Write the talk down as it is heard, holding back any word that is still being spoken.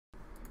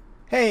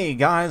Hey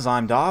guys,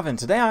 I'm Dov, and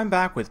today I'm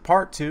back with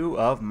part 2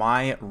 of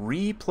my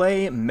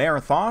replay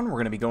marathon. We're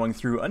going to be going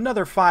through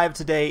another 5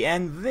 today,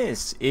 and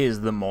this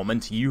is the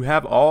moment you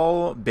have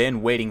all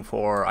been waiting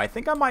for. I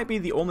think I might be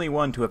the only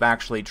one to have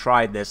actually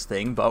tried this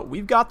thing, but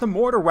we've got the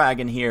mortar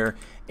wagon here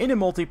in a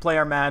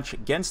multiplayer match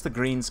against the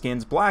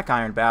Greenskins. Black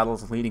Iron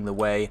Battles leading the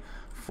way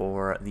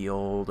for the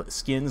old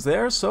skins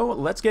there, so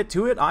let's get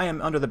to it. I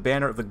am under the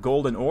banner of the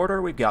Golden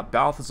Order. We've got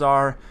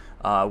Balthazar,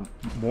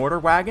 mortar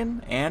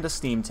wagon, and a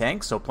steam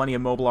tank, so plenty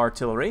of mobile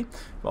artillery.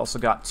 We've also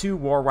got 2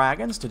 war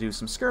wagons to do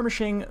some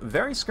skirmishing,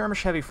 very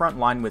skirmish-heavy front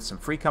line with some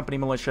Free Company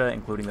militia,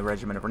 including the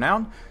Regiment of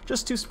Renown,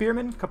 just 2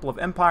 spearmen, a couple of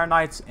Empire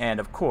Knights, and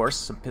of course,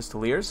 some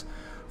Pistoliers.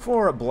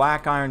 For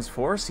Black Iron's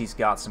force, he's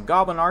got some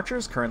Goblin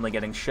Archers, currently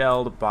getting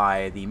shelled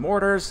by the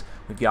Mortars.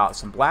 We've got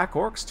some Black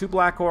Orcs, 2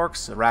 Black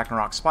Orcs, a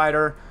Ragnarok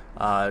Spider,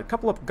 a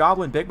couple of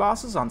Goblin Big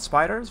Bosses on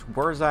Spiders,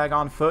 Wurzag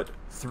on foot,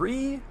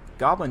 3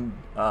 Goblin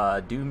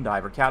Doom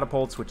Diver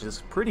catapults, which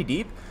is pretty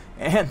deep,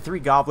 and 3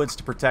 goblins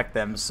to protect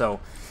them.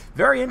 So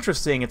very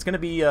interesting. It's going to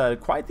be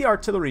quite the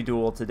artillery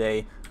duel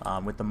today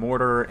with the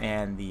mortar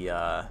and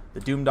the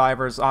Doom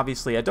Divers.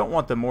 Obviously, I don't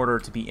want the mortar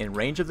to be in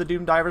range of the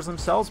Doom Divers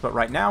themselves, but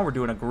right now we're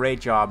doing a great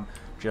job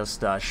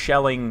just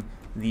shelling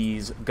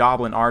these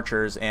Goblin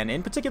Archers, and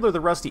in particular the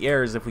Rusty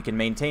Airs, if we can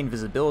maintain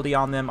visibility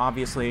on them,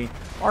 obviously,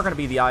 are going to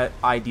be the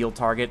ideal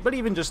target, but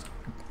even just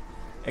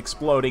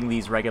exploding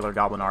these regular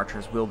Goblin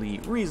Archers will be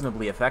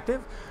reasonably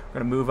effective. We're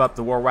going to move up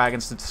the war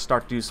wagons to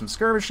start to do some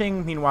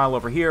skirmishing. Meanwhile,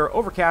 over here,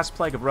 Overcast,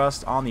 Plague of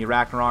Rust on the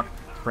Ragnarok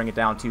to bring it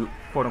down to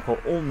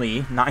quote-unquote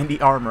only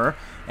 90 armor,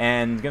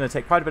 and going to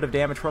take quite a bit of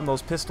damage from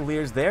those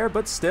Pistoliers there,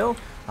 but still,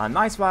 a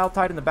nice Vile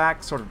Tide in the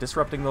back, sort of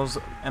disrupting those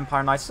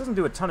Empire Knights. Doesn't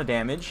do a ton of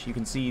damage. You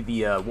can see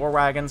the war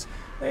wagons,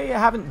 they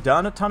haven't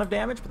done a ton of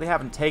damage, but they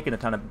haven't taken a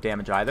ton of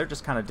damage either,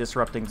 just kind of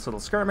disrupting this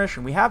little skirmish,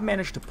 and we have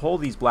managed to pull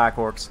these Black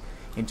Orcs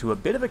into a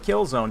bit of a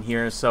kill zone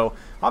here. So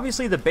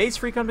obviously the base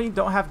Free Company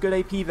don't have good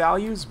AP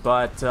values,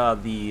 but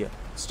the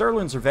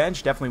Sterling's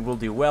Revenge definitely will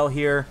do well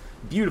here.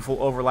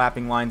 Beautiful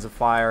overlapping lines of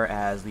fire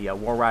as the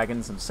war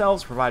wagons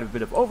themselves provide a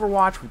bit of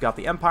overwatch. We've got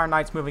the Empire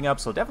Knights moving up,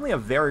 so definitely a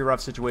very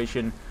rough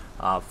situation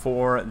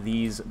for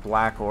these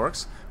Black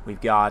Orcs. We've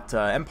got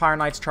Empire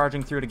Knights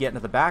charging through to get into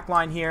the back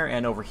line here,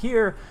 and over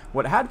here,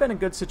 what had been a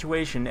good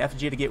situation,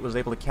 FG was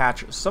able to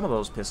catch some of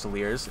those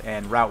Pistoliers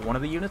and rout one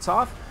of the units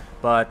off.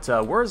 But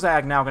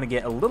Wurzag now going to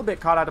get a little bit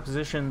caught out of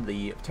position.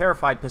 The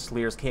terrified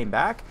Pistoliers came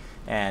back,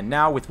 and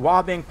now with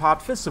Wa being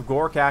popped, Fists of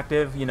Gork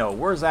active, you know,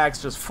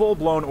 Wurzag's just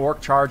full-blown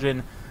Orc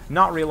charging,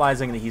 not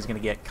realizing that he's going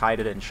to get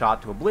kited and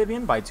shot to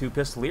oblivion by 2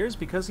 Pistoliers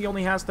because he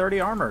only has 30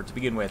 armor to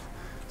begin with.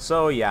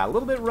 So yeah, a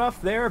little bit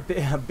rough there,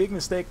 a big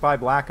mistake by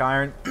Black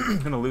Iron,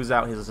 going to lose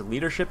out his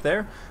leadership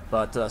there,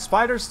 but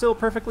Spider's still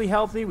perfectly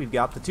healthy. We've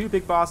got the 2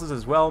 big bosses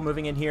as well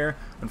moving in here.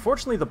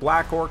 Unfortunately, the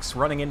Black Orcs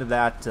running into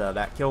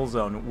that kill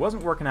zone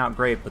wasn't working out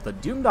great, but the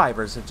Doom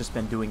Divers have just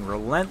been doing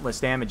relentless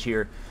damage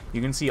here.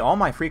 You can see all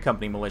my Free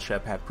Company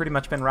militia have pretty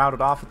much been routed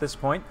off at this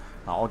point,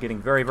 all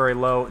getting very, very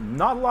low.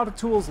 Not a lot of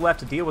tools left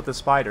to deal with the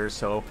Spiders,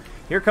 so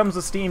here comes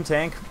the Steam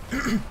Tank.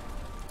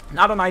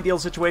 Not an ideal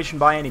situation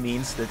by any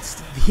means. The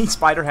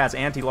Spider has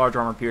anti-large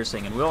armor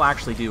piercing and will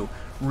actually do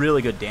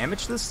really good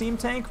damage to the Steam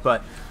Tank,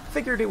 but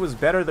figured it was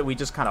better that we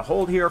just kind of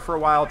hold here for a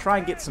while, try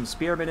and get some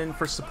Spearmen in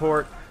for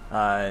support,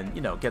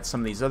 you know, get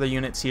some of these other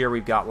units here.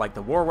 We've got like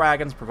the War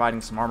Wagons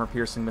providing some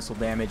armor-piercing missile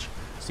damage,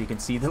 so you can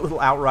see the little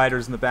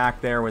Outriders in the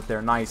back there with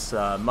their nice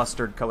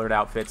mustard-colored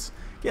outfits,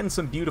 getting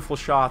some beautiful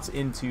shots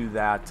into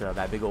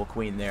that big old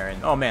Queen there.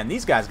 And oh man,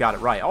 these guys got it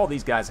right. All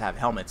these guys have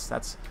helmets.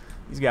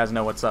 These guys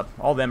know what's up.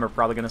 All of them are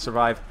probably going to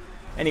survive.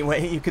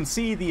 Anyway, you can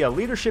see the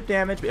leadership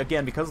damage,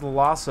 again, because of the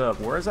loss of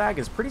Wurzag,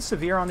 is pretty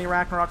severe on the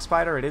Ragnarok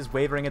Spider. It is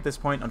wavering at this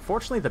point.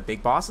 Unfortunately, the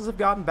big bosses have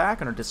gotten back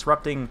and are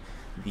disrupting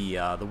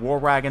the War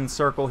Wagon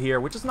circle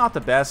here, which is not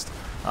the best.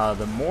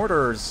 The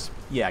Mortars,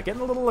 yeah,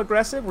 getting a little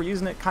aggressive. We're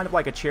using it kind of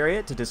like a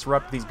chariot to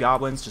disrupt these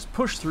goblins, just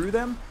push through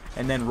them,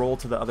 and then roll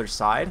to the other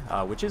side,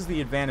 which is the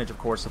advantage, of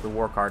course, of the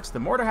war carts. The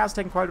mortar has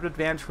taken quite a bit of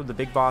advantage from the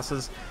big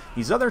bosses.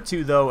 These other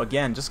 2, though,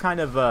 again, just kind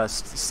of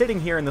sitting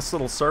here in this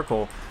little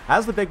circle.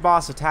 As the big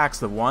boss attacks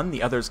the one,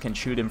 the others can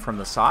shoot him from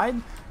the side.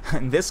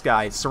 And this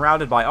guy,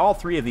 surrounded by all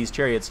 3 of these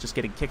chariots, just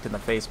getting kicked in the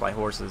face by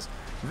horses.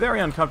 Very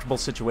uncomfortable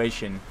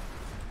situation.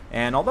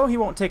 And although he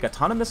won't take a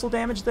ton of missile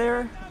damage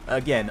there,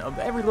 again,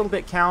 every little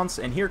bit counts,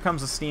 and here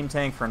comes the Steam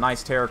Tank for a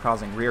nice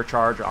terror-causing rear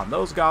charge on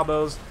those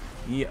gobos.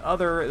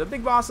 The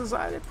big bosses,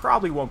 I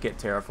probably won't get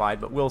terrified,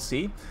 but we'll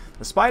see.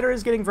 The Spider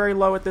is getting very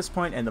low at this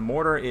point, and the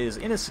Mortar is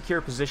in a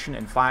secure position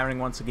and firing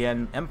once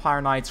again.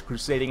 Empire Knights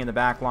crusading in the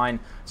back line,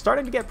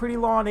 starting to get pretty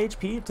low on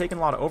HP, taking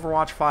a lot of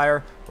Overwatch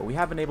fire, but we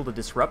have been able to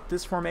disrupt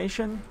this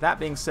formation. That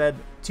being said,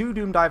 2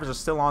 Doom Divers are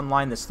still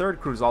online. This 3rd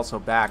crew is also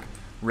back,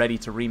 ready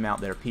to remount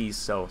their piece,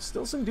 so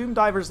still some Doom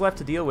Divers left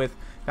to deal with.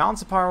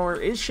 Balance of power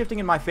is shifting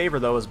in my favor,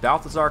 though, as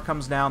Balthazar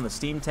comes down, the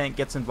Steam Tank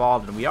gets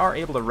involved, and we are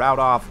able to rout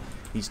off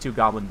these 2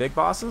 Goblin Big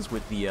Bosses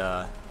with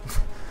the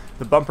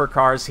bumper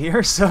cars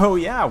here. So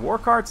yeah, war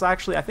carts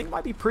actually I think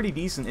might be pretty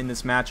decent in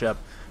this matchup,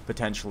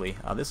 potentially.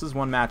 This is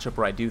one matchup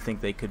where I do think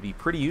they could be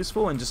pretty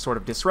useful in just sort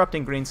of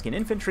disrupting greenskin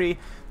infantry.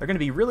 They're going to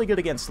be really good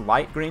against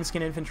light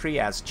greenskin infantry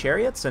as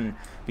chariots, and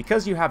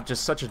because you have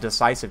just such a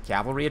decisive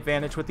cavalry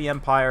advantage with the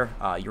Empire,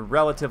 you're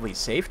relatively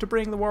safe to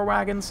bring the war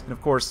wagons. And of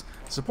course,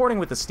 supporting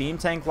with the steam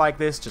tank like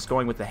this, just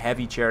going with the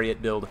heavy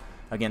chariot build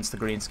against the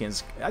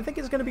greenskins, I think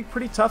is going to be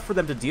pretty tough for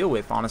them to deal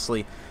with,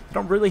 honestly. They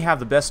don't really have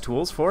the best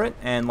tools for it,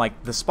 and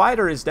like the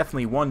spider is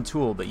definitely one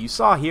tool, but you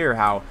saw here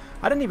how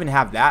I didn't even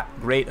have that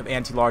great of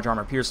anti-large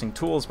armor piercing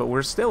tools, but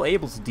we're still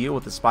able to deal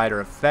with the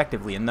spider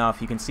effectively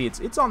enough. You can see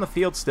it's on the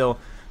field still,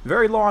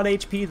 very low on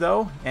HP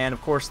though, and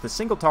of course the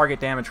single target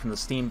damage from the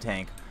steam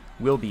tank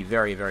will be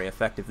very, very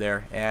effective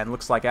there, and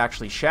looks like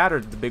actually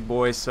shattered the big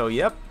boys, so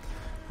yep.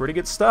 Pretty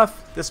good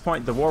stuff. At this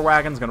point, the war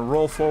wagon's going to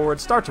roll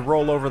forward, start to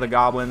roll over the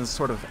goblins,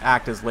 sort of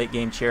act as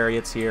late-game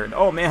chariots here. And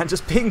oh man,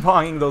 just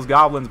ping-ponging those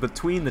goblins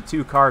between the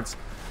two carts.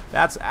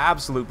 That's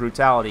absolute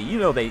brutality. You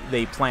know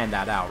they planned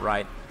that out,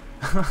 right?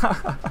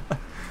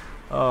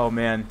 Oh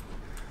man.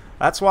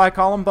 That's why I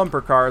call them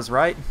bumper cars,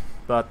 right?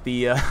 But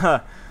the,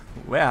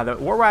 yeah, the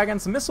war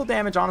wagons, the missile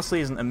damage honestly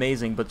isn't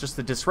amazing, but just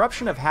the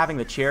disruption of having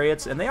the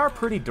chariots, and they are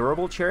pretty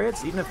durable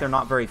chariots, even if they're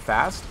not very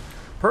fast.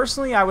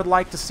 Personally, I would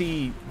like to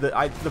see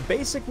the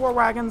basic war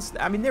wagons.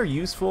 I mean, they're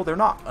useful. They're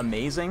not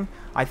amazing.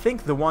 I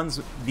think the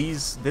ones,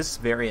 this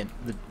variant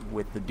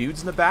with the dudes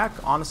in the back,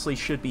 honestly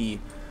should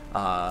be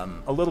a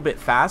little bit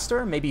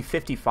faster, maybe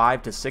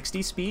 55 to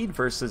 60 speed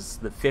versus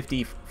the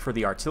 50 for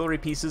the artillery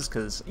pieces,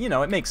 because, you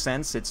know, it makes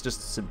sense. It's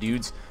just some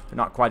dudes. They're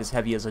not quite as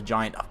heavy as a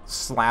giant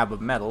slab of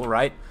metal,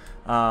 right?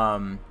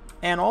 And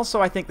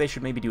also, I think they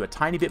should maybe do a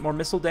tiny bit more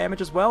missile damage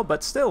as well,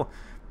 but still,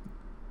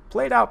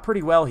 played out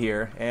pretty well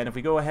here. And if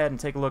we go ahead and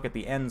take a look at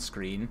the end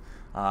screen,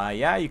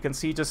 yeah, you can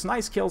see just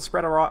nice kills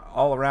spread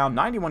all around.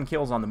 91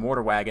 kills on the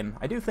mortar wagon.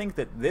 I do think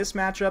that this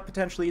matchup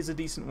potentially is a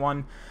decent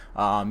one.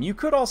 You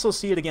could also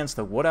see it against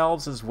the wood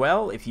elves as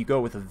well if you go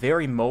with a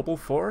very mobile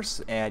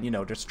force and, you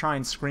know, just try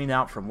and screen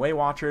out from way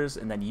watchers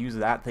and then use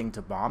that thing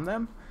to bomb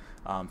them.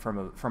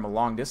 From a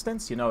long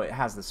distance. You know, it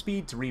has the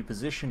speed to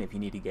reposition if you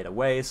need to get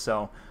away,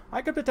 so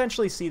I could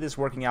potentially see this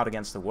working out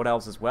against the Wood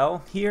Elves as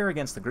well. Here,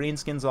 against the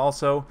Greenskins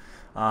also.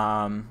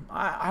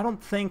 I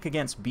don't think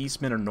against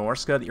Beastmen or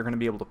Norska that you're going to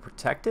be able to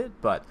protect it,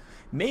 but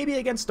maybe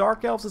against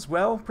Dark Elves as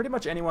well. Pretty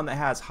much anyone that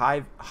has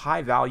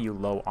high value,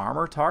 low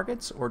armor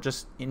targets, or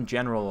just in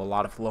general a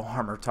lot of low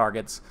armor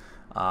targets,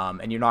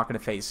 and you're not going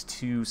to face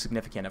too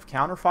significant of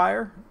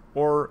counterfire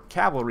or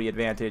cavalry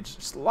advantage.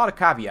 Just a lot of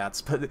caveats,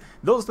 but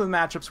those are the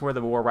matchups where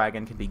the war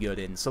wagon can be good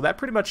in. So that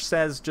pretty much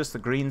says just the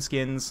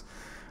greenskins,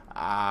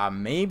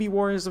 maybe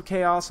Warriors of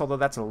Chaos, although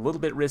that's a little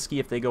bit risky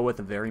if they go with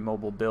a very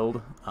mobile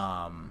build.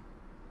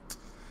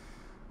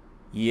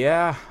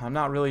 Yeah, I'm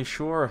not really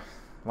sure.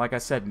 Like I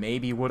said,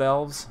 maybe Wood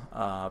Elves,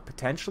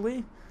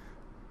 potentially.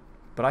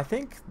 But I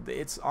think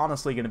it's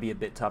honestly going to be a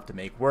bit tough to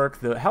make work.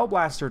 The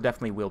Hellblaster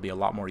definitely will be a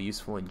lot more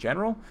useful in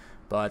general.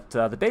 But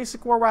the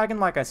basic war wagon,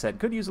 like I said,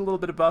 could use a little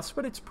bit of buffs,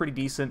 but it's pretty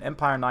decent.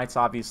 Empire Knights,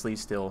 obviously,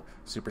 still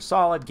super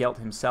solid. Gelt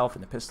himself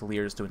and the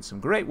Pistoliers doing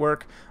some great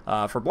work.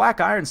 For Black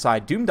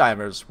Ironside, Doom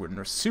Divers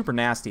were super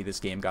nasty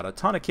this game. Got a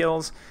ton of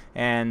kills.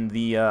 And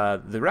the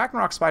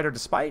Ragnarok Spider,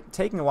 despite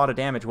taking a lot of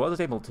damage, was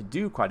able to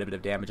do quite a bit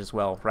of damage as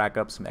well. Rack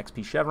up some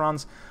XP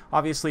chevrons.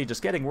 Obviously,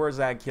 just getting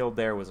Wurzag killed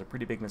there was a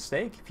pretty big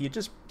mistake. If you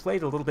just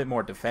played a little bit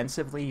more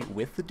defensively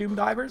with the Doom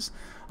Divers,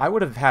 I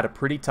would have had a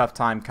pretty tough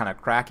time kind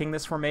of cracking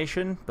this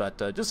formation, but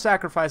just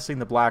sacrificing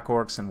the Black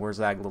Orcs and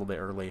Wurzag a little bit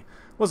early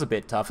was a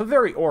bit tough. A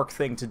very orc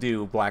thing to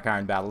do, Black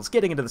Iron Battles,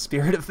 getting into the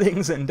spirit of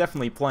things and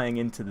definitely playing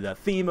into the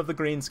theme of the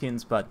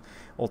Greenskins, but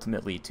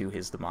ultimately to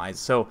his demise.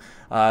 So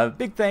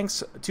big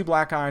thanks to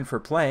Black Iron for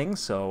playing.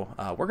 So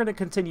we're going to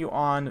continue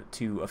on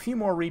to a few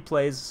more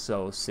replays,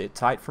 so sit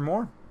tight for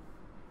more.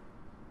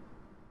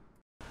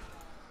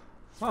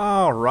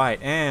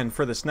 Alright, and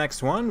for this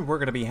next one, we're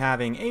going to be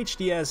having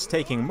HDS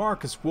taking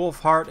Markus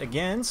Wolfheart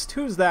against,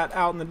 who's that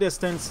out in the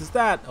distance? Is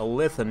that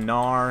ALITH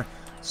ANAR?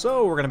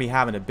 So we're going to be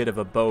having a bit of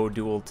a bow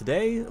duel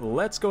today.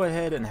 Let's go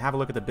ahead and have a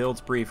look at the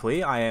builds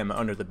briefly. I am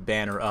under the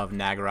banner of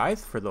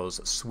Nagaraith for those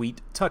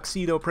sweet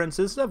tuxedo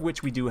princes, of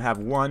which we do have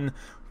one.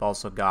 We've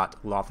also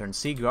got Lothern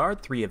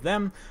Seaguard, 3 of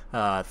them,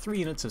 3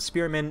 units of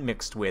Spearmen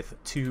mixed with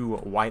 2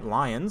 White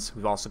Lions.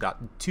 We've also got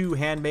 2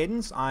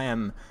 Handmaidens. I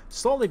am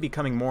slowly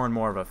becoming more and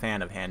more of a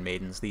fan of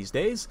Handmaidens these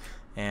days.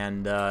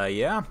 And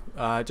yeah,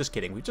 just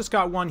kidding. We just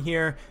got one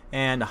here,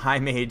 and a High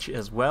Mage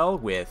as well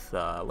with,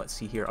 let's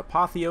see here,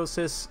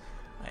 Apotheosis,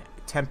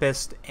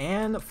 Tempest,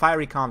 and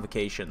Fiery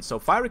Convocation. So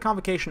Fiery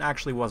Convocation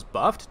actually was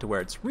buffed to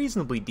where it's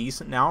reasonably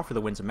decent now for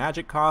the Winds of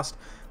Magic cost.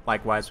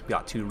 Likewise, we've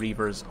got 2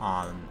 Reavers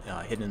on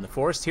hidden in the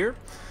forest here.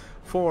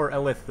 For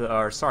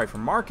for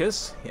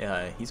Markus,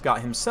 he's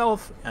got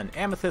himself an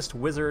Amethyst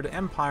Wizard,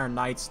 Empire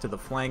Knights to the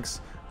flanks,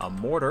 a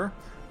Mortar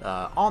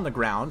on the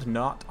ground,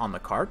 not on the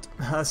cart,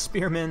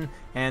 Spearmen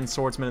and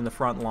Swordsmen in the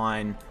front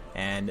line,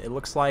 and it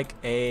looks like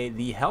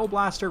the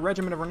Hellblaster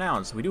Regiment of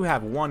Renown. So we do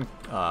have one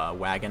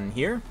wagon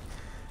here.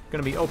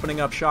 Going to be opening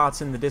up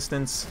shots in the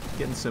distance,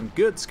 getting some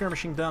good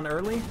skirmishing done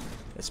early.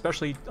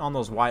 especially on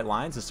those white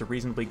lines. It's a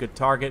reasonably good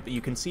target, but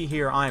you can see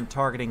here I am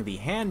targeting the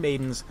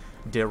handmaidens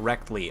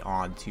directly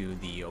onto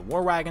the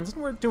war wagons,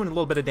 and we're doing a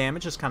little bit of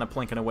damage, just kind of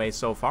plinking away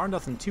so far,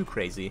 nothing too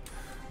crazy.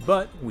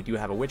 But we do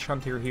have a witch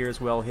hunter here as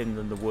well, hidden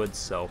in the woods,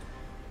 so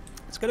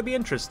it's going to be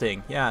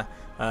interesting. Yeah,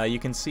 you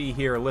can see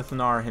here ALITH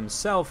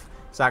himself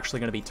is actually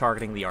going to be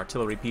targeting the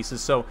artillery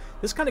pieces, so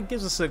this kind of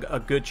gives us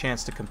a good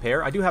chance to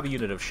compare. I do have a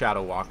unit of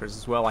Shadow Walkers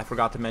as well, I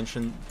forgot to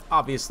mention.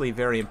 Obviously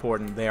very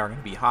important, they are going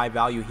to be high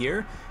value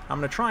here. I'm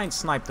going to try and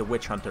snipe the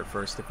Witch Hunter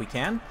first if we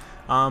can.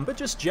 But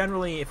just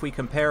generally, if we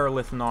compare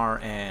ALITH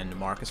and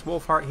Markus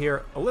Wolfheart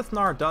here,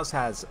 ALITH does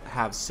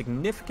have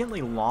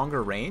significantly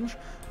longer range,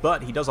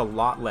 but he does a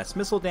lot less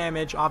missile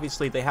damage.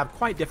 Obviously, they have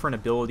quite different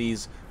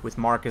abilities, with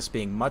Markus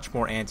being much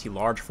more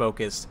anti-large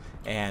focused,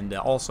 and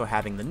also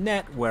having the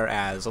net,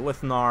 whereas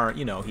ALITH,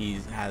 you know, he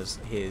has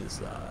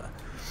his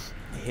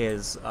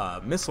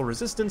missile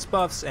resistance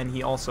buffs, and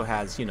he also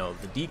has, you know,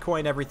 the decoy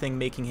and everything,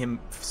 making him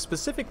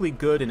specifically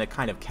good in a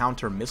kind of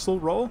counter missile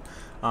role.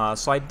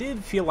 So I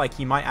did feel like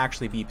he might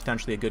actually be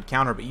potentially a good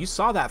counter, but you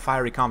saw that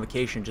Fiery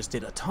Convocation just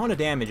did a ton of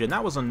damage, and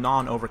that was a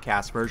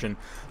non-overcast version.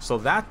 So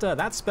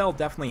that spell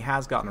definitely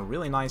has gotten a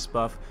really nice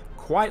buff.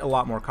 Quite a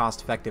lot more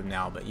cost effective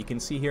now, but you can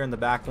see here in the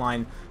back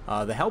line,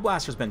 the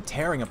Hellblaster's been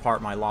tearing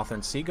apart my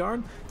Lothern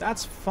Seaguard.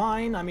 That's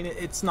fine. I mean,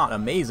 it's not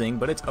amazing,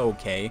 but it's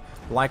okay.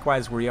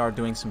 Likewise, we are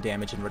doing some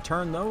damage in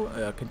return,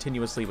 though,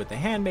 continuously with the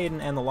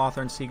Handmaiden and the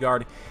Lothern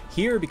Seaguard.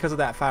 Here, because of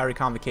that Fiery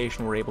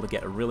Convocation, we're able to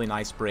get a really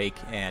nice break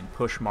and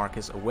push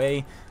Markus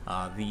away.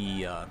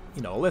 You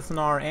know, ALITH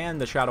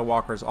and the Shadow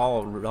Walkers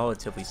all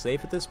relatively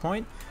safe at this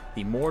point.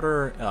 The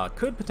mortar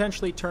could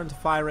potentially turn to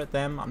fire at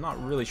them. I'm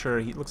not really sure.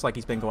 He looks like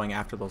he's been going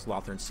after those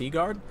Lothern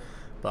Seaguard.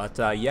 But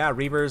yeah,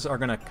 Reavers are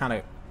going to kind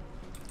of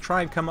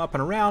try and come up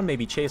and around,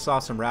 maybe chase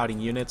off some routing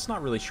units.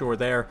 Not really sure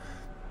there.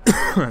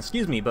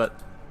 Excuse me, but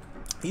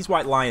these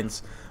White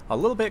Lions a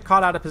little bit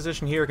caught out of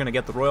position here, going to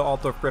get the Royal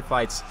Altdorf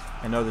Gryphites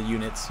and other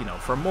units, you know,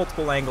 from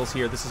multiple angles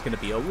here. This is going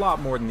to be a lot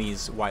more than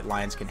these White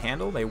Lions can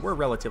handle. They were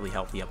relatively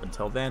healthy up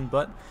until then,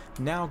 but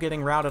now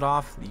getting routed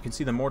off. You can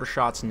see the mortar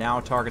shots now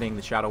targeting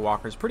the Shadow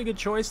Walkers. Pretty good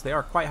choice. They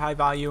are quite high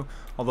value,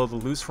 although the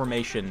loose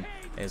formation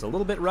is a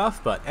little bit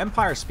rough, but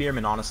Empire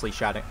Spearmen, honestly,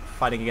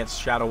 fighting against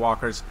Shadow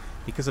Walkers,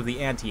 because of the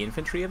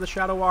anti-infantry of the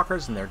Shadow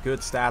Walkers and their good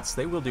stats,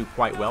 they will do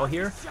quite well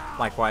here.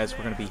 Likewise,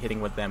 we're going to be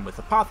hitting with them with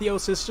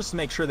Apotheosis, just to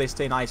make sure they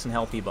stay nice and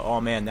healthy. But oh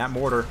man, that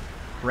mortar,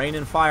 rain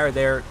and fire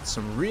there,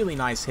 some really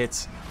nice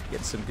hits,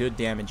 getting some good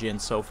damage in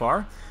so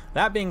far.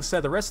 That being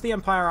said, the rest of the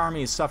Empire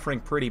army is suffering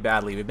pretty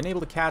badly. We've been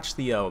able to catch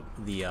the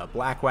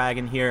Black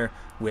Wagon here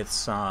with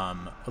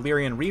some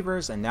Illyrian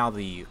Reavers, and now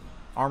the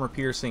armor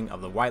piercing of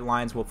the White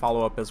Lions will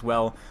follow up as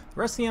well. The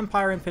rest of the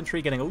Empire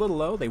infantry getting a little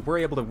low. They were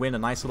able to win a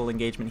nice little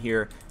engagement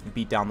here and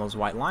beat down those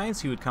White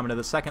Lions who would come into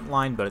the second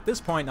line, but at this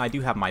point I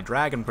do have my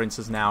Dragon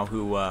Princes now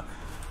who,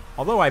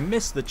 although I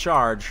missed the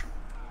charge,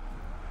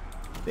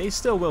 they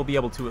still will be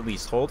able to at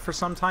least hold for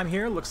some time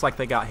here. Looks like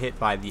they got hit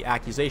by the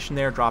accusation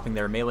there, dropping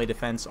their melee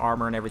defense,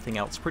 armor, and everything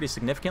else pretty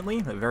significantly.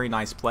 A very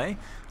nice play.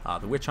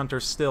 The Witch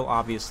Hunter's still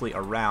obviously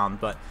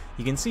around, but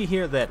you can see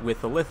here that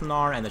with the ALITH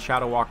and the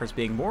Shadow Walkers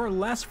being more or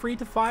less free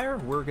to fire,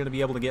 we're going to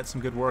be able to get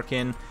some good work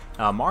in.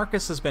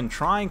 Markus has been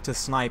trying to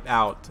snipe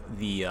out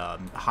the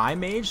High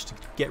Mage to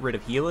get rid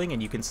of healing,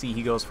 and you can see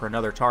he goes for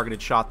another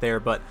targeted shot there,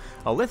 but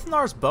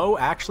ALITH's bow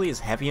actually is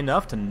heavy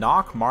enough to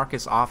knock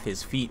Markus off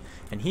his feet,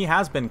 and he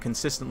has been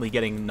consistently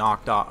getting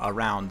knocked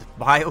around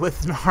by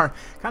ALITH.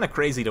 Kind of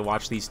crazy to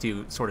watch these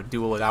two sort of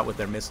duel it out with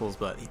their missiles,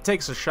 but he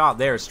takes a shot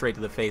there straight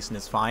to the face and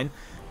is fine.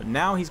 But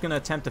now he's going to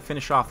attempt to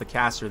finish off the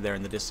caster there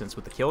in the distance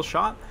with the kill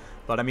shot.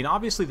 But I mean,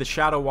 obviously the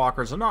Shadow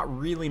Walkers are not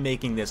really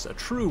making this a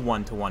true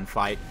one-to-one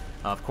fight.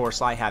 Of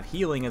course, I have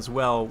healing as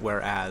well,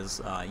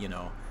 whereas, you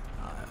know,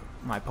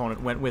 my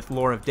opponent went with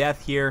Lore of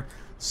Death here.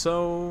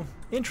 So,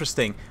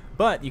 interesting.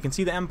 But you can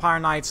see the Empire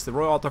Knights, the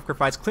Royal Altdorf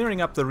Gryphites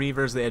clearing up the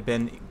Reavers. They had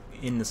been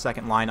in the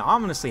second line. I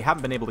honestly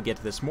haven't been able to get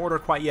to this mortar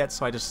quite yet,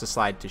 so I just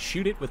decided to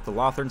shoot it with the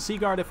Lothern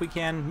Seaguard if we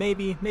can.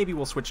 Maybe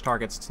we'll switch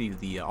targets to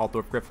the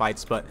Altdorf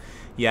Gryphites, but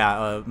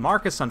yeah,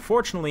 Markus,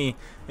 unfortunately,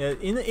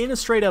 in a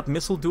straight-up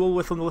missile duel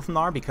with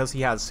ALITH, because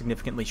he has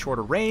significantly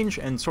shorter range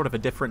and sort of a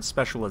different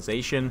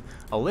specialization,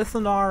 ALITH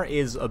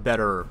is a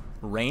better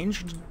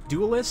ranged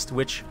duelist,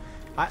 which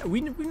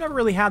we've never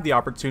really had the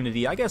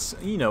opportunity. I guess,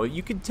 you know,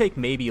 you could take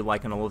maybe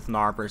like an ALITH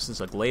versus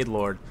a Glade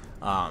Lord,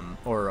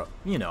 or,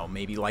 you know,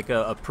 maybe like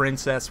a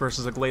Princess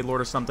versus a Glade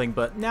Lord or something,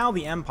 but now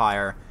the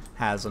Empire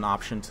has an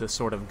option to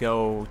sort of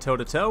go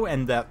toe-to-toe,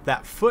 and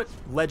that Foot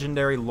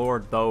Legendary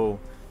Lord bow,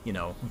 you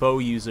know, bow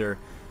user,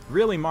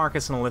 really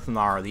Markus and ALITH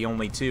are the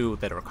only two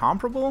that are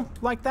comparable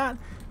like that,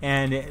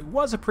 and it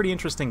was a pretty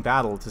interesting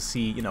battle to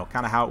see, you know,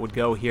 kind of how it would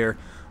go here.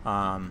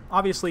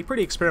 Obviously,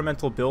 pretty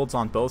experimental builds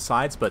on both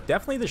sides, but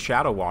definitely the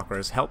Shadow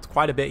Walkers helped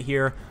quite a bit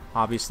here.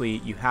 Obviously,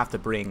 you have to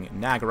bring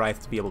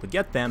Nagaraith to be able to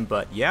get them,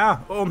 but yeah,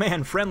 oh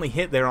man, friendly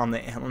hit there on the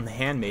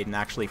Handmaiden,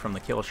 actually, from the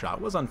kill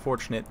shot. Was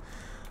unfortunate.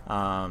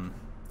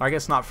 I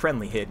guess not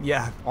friendly hit.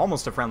 Yeah,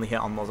 almost a friendly hit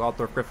on those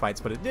Altdorf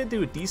Gryphites, but it did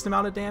do a decent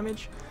amount of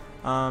damage.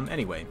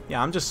 Anyway,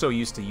 yeah, I'm just so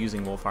used to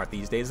using Wolfheart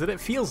these days that it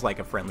feels like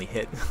a friendly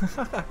hit.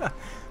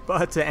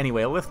 But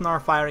anyway, ALITH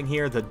firing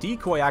here. The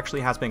decoy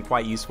actually has been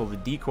quite useful. The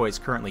decoy is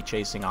currently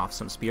chasing off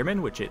some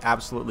spearmen, which it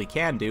absolutely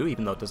can do,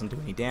 even though it doesn't do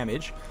any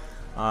damage.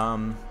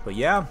 But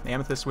yeah,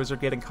 Amethyst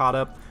Wizard getting caught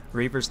up.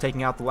 Reaver's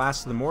taking out the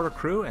last of the mortar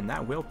crew, and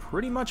that will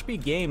pretty much be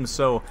game.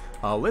 So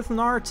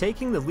ALITH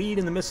taking the lead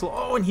in the missile.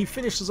 Oh, and he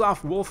finishes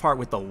off Wolfheart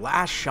with the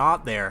last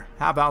shot there.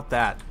 How about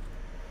that?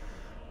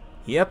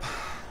 Yep.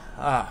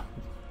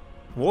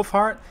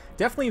 Wolfheart,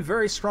 definitely a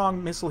very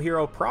strong missile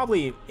hero,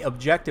 probably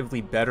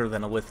objectively better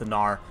than ALITH,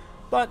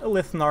 but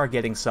ALITH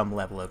getting some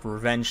level of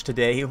revenge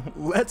today.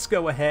 Let's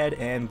go ahead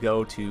and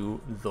go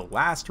to the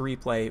last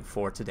replay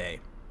for today.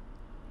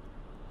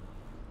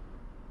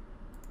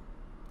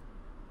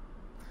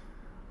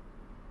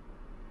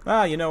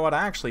 You know what,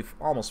 I actually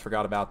almost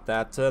forgot about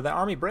that. The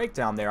army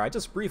breakdown there, I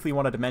just briefly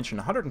wanted to mention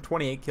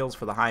 128 kills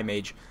for the High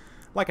Mage.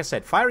 Like I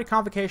said, Fiery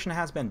Convocation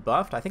has been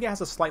buffed. I think it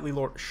has a slightly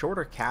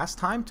shorter cast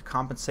time to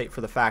compensate for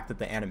the fact that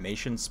the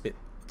animation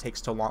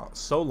takes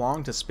so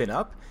long to spin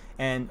up.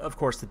 And, of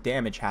course, the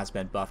damage has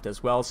been buffed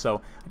as well. So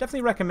I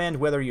definitely recommend,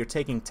 whether you're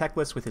taking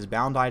Teclis with his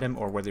bound item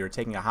or whether you're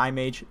taking a High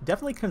Mage,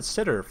 definitely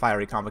consider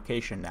Fiery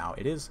Convocation now.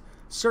 It is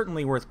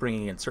certainly worth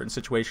bringing in certain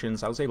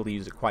situations. I was able to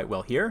use it quite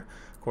well here.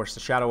 Of course, the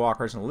Shadow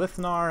Walkers and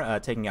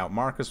ALITH, taking out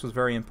MARKUS was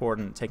very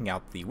important. Taking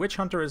out the Witch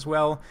Hunter as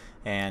well.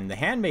 And the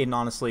Handmaiden,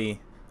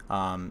 honestly,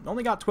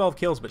 only got 12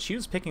 kills, but she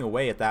was picking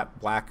away at that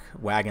black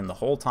wagon the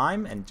whole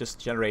time and just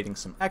generating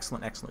some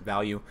excellent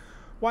value.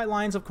 White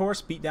Lions, of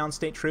course, beat down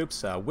state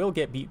troops, will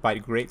get beat by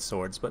great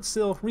swords, but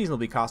still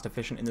reasonably cost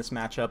efficient in this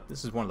matchup.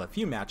 This is one of the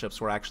few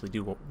matchups where I actually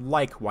do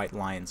like White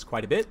Lions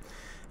quite a bit.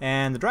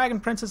 And the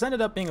Dragon Princess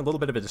ended up being a little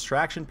bit of a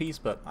distraction piece,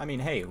 but I mean,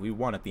 hey, we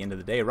won at the end of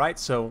the day, right?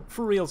 So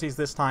for realsies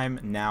this time.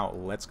 Now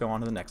let's go on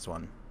to the next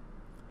one.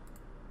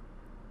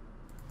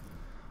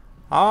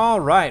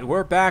 Alright,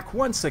 we're back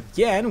once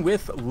again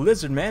with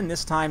Lizardmen,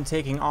 this time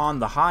taking on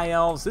the High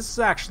Elves. This is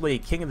actually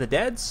King of the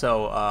Dead,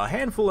 so a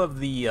handful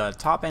of the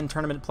top-end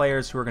tournament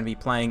players who are going to be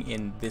playing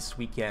in this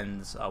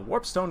weekend's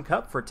Warpstone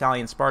Cup for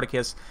Italian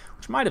Spartacus,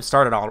 which might have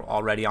started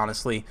already,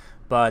 honestly.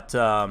 But,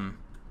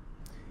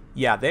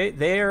 yeah, they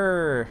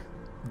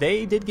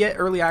did get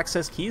early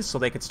access keys so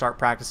they could start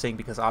practicing,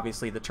 because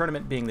obviously the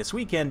tournament being this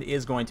weekend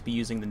is going to be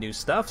using the new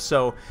stuff.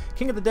 So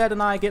King of the Dead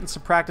and I getting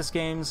some practice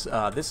games.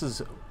 This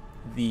is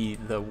the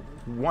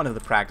one of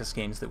the practice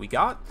games that we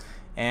got,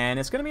 and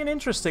it's going to be an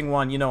interesting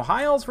one. You know,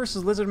 High Elves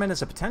versus Lizardmen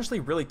is a potentially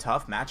really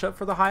tough matchup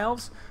for the High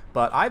Elves,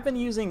 but I've been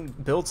using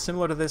builds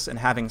similar to this and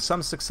having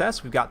some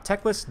success. We've got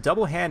Teclis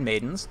double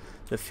Handmaidens,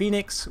 the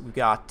Phoenix, we've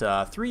got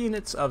 4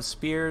 units of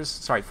spears,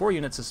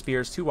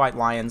 2 White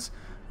Lions,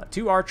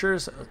 2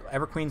 Archers,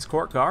 Everqueen's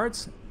Court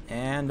Guards,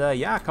 and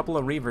yeah, a couple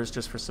of Reavers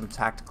just for some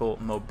tactical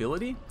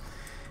mobility.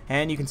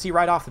 And you can see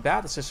right off the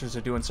bat the sisters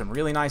are doing some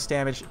really nice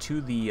damage to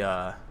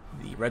the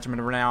Regiment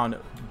of Renown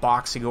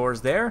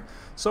Boxigors there.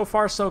 So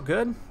far so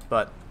good,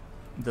 but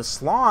the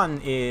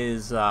Slon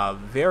is a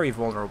very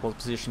vulnerable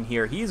position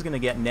here. He's going to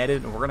get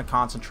netted, and we're going to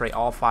concentrate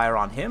all fire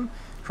on him,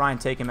 try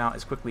and take him out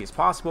as quickly as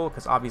possible,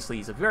 because obviously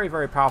he's a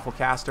very powerful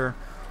caster.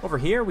 Over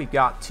here we've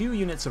got 2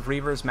 units of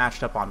Reavers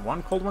matched up on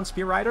 1 Cold One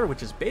Spear Rider,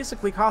 which is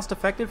basically cost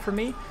effective for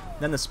me.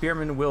 Then the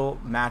Spearmen will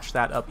match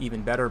that up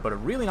even better, but a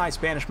really nice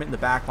banishment in the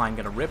back line,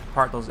 going to rip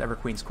apart those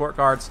Everqueen's Court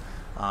Guards.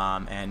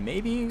 And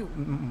maybe,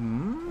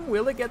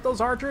 will it get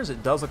those Archers?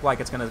 It does look like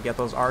it's going to get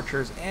those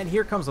Archers. And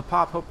here comes the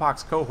Pop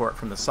Hopox cohort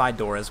from the side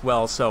door as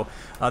well. So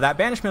that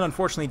banishment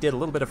unfortunately did a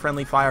little bit of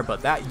friendly fire,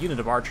 but that unit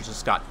of Archers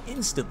just got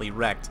instantly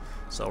wrecked.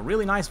 So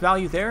really nice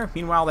value there.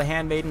 Meanwhile, the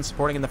Handmaiden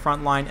supporting in the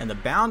front line, and the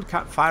bound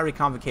Fiery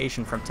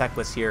Convocation from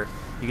Teclis here,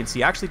 you can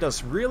see actually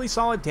does really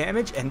solid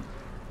damage and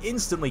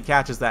instantly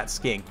catches that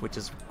skink, which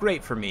is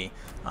great for me.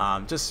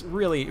 Just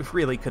really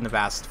couldn't have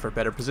asked for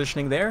better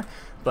positioning there.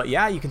 But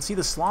yeah, you can see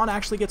the Slon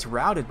actually gets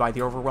routed by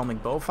the overwhelming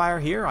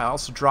bowfire here. I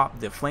also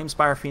dropped the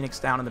Flamespire Phoenix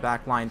down in the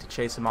back line to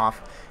chase him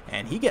off,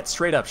 and he gets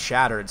straight up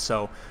shattered.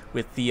 So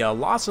with the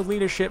loss of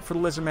leadership for the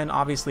Lizardmen,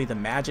 obviously the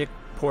magic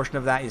portion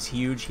of that is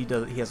huge. He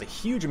has a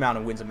huge amount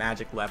of winds of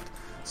magic left,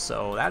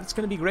 so that's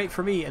going to be great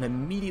for me and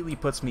immediately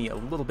puts me a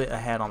little bit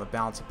ahead on the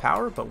balance of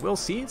power, but we'll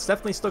see. It's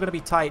definitely still going to be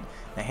tight.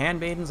 The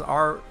Handmaidens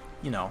are,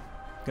 you know,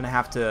 going to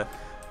have to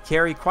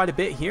carry quite a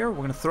bit here. We're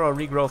going to throw a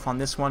regrowth on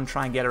this one,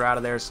 try and get her out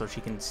of there so she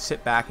can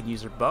sit back and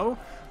use her bow.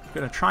 We're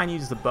going to try and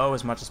use the bow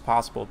as much as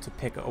possible to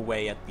pick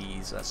away at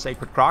these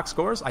Sacred Croc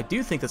scores. I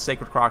do think that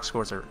Sacred Croc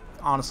scores are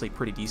honestly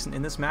pretty decent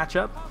in this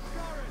matchup.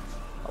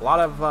 A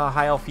lot of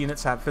High Elf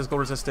units have physical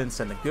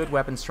resistance, and the good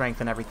weapon strength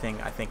and everything,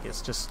 I think,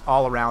 is just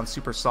all around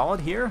super solid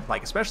here,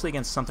 like especially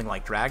against something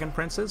like Dragon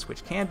Princes,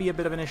 which can be a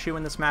bit of an issue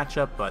in this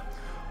matchup. But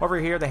over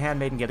here, the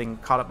Handmaiden getting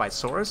caught up by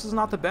Saurus is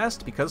not the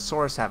best, because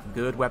Saurus have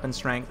good weapon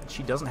strength.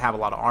 She doesn't have a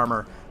lot of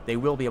armor. They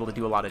will be able to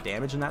do a lot of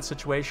damage in that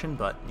situation,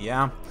 but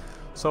yeah,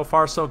 so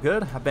far so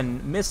good. I've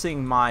been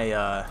missing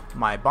my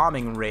my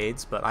bombing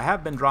raids, but I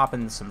have been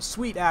dropping some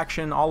sweet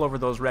action all over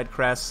those red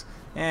crests,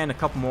 and a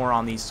couple more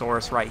on these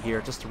Saurus right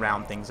here just to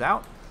round things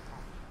out.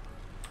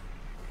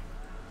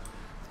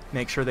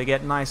 make sure they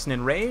get nice and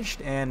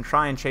enraged, and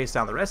try and chase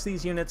down the rest of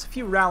these units. A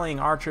few rallying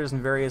archers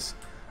and various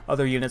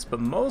other units, but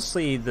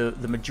mostly the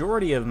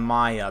majority of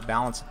my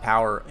balance of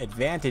power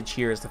advantage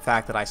here is the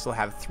fact that I still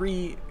have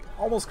 3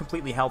 almost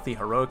completely healthy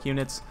heroic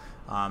units,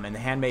 and the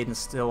handmaidens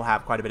still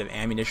have quite a bit of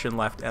ammunition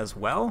left as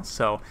well.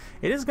 So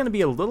it is going to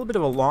be a little bit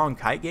of a long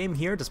kite game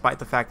here, despite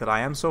the fact that I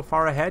am so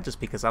far ahead, just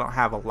because I don't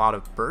have a lot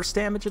of burst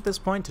damage at this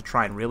point to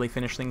try and really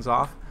finish things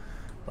off.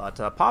 But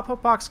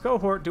Pop-Up-Box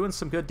Cohort doing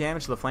some good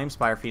damage to the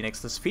Flamespire Phoenix.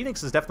 This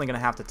Phoenix is definitely going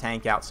to have to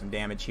tank out some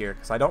damage here,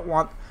 because I don't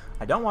want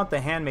the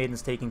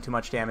handmaidens taking too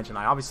much damage, and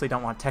I obviously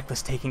don't want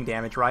Teclis taking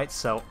damage, right?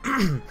 So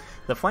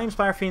the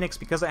Flamespire Phoenix,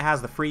 because it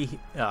has the free,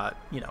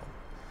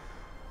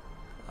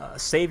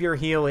 savior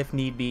heal if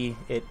need be,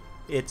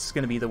 it's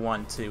going to be the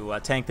one to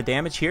tank the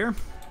damage here.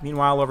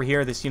 Meanwhile, over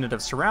here, this unit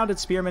of Surrounded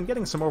Spearmen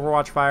getting some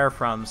Overwatch fire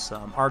from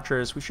some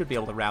archers. We should be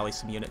able to rally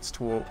some units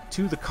to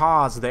the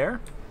cause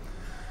there.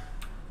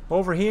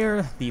 Over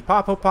here, the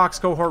Pop-Up-Box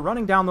Cohort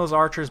running down those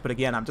archers, but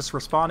again, I'm just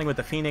responding with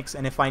the Phoenix,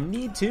 and if I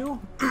need to,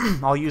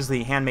 I'll use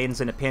the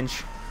Handmaidens in a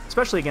pinch,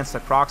 especially against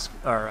the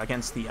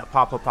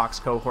Pop-Up-Box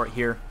Cohort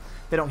here.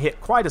 They don't hit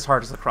quite as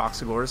hard as the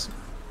Croxigors.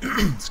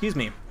 Excuse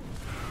me.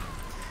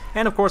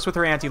 And of course, with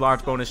her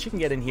anti-large bonus, she can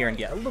get in here and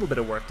get a little bit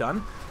of work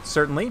done,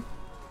 certainly.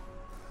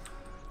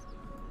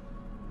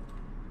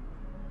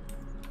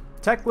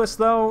 Teclis,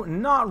 though,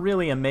 not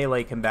really a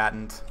melee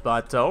combatant,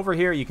 but over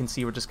here you can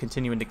see we're just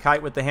continuing to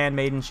kite with the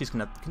Handmaiden. She's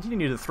going to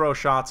continue to throw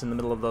shots in the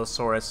middle of those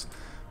Saurus,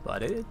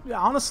 but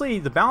honestly,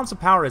 the balance of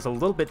power is a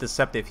little bit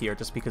deceptive here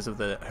just because of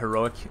the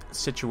heroic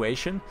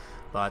situation.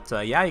 But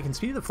yeah, you can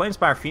see the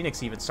Flamespire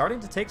Phoenix even starting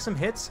to take some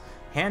hits.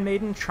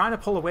 Handmaiden trying to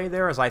pull away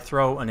there as I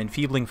throw an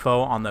enfeebling foe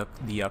on the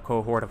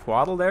cohort of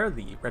Waddle there,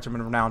 the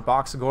Regiment of Renowned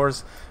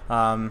Boxagors.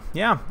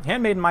 Yeah,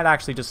 Handmaiden might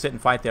actually just sit and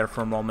fight there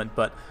for a moment,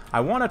 but I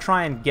want to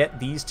try and get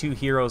these 2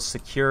 heroes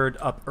secured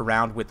up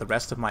around with the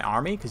rest of my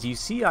army, because you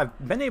see I've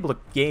been able to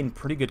gain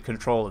pretty good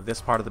control of this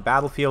part of the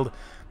battlefield.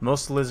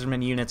 Most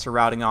Lizardman units are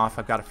routing off.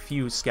 I've got a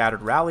few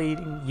scattered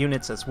rallying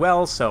units as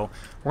well, so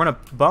we're going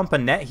to bump a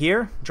net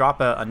here,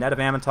 drop a net of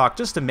Ammontok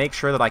just to make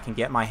sure that I can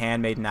get my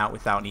Handmaiden out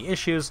without any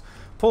issues,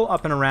 pull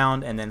up and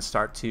around, and then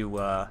start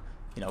to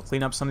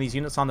clean up some of these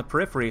units on the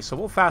periphery. So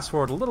we'll fast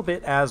forward a little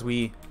bit as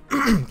we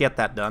get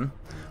that done.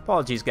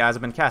 Apologies, guys.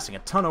 I've been casting a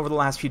ton over the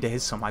last few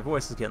days, so my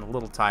voice is getting a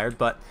little tired,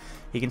 but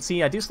you can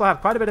see I do still have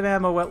quite a bit of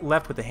ammo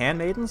left with the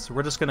Handmaidens.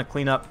 We're just going to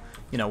clean up,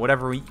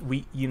 whatever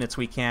units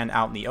we can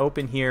out in the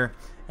open here,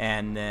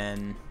 and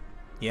then,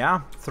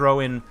 yeah, throw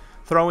in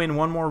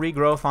one more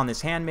regrowth on this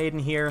Handmaiden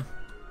here,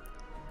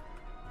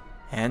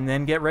 and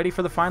then get ready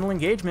for the final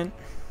engagement.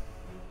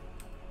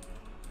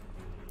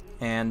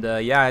 And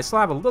yeah, I still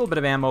have a little bit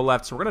of ammo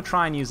left, so we're going to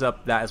try and use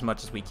up that as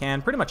much as we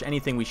can. Pretty much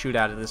anything we shoot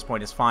at this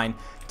point is fine.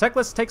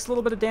 Teclis takes a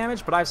little bit of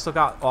damage, but I've still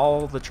got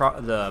all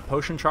the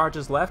potion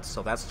charges left,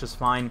 so that's just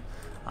fine.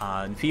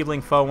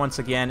 Enfeebling foe once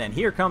again, and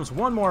here comes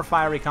one more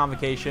fiery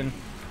convocation.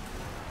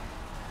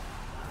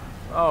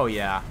 Oh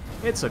yeah,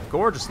 it's a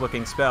gorgeous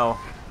looking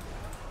spell.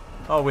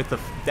 Oh, with the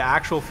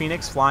actual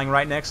Phoenix flying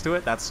right next to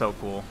it, that's so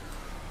cool.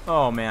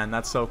 Oh man,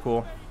 that's so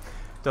cool.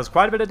 Does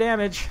quite a bit of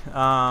damage.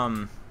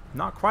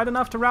 Not quite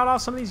enough to rout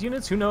off some of these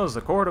units. Who knows?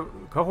 The cohort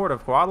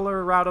of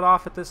Quaddler routed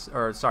off at this,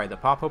 or sorry, the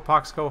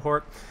Pop-Up-Box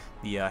Cohort.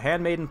 The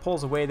Handmaiden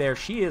pulls away there.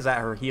 She is at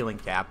her healing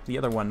cap. The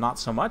other one, not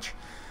so much.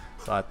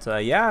 But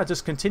yeah,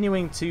 just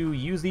continuing to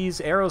use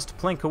these arrows to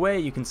plink away.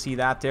 You can see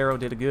that arrow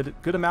did a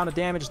good amount of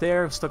damage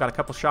there. Still got a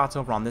couple shots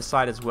over on this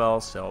side as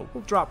well. So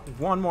we'll drop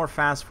one more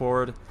fast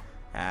forward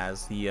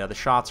as the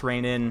shots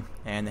rain in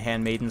and the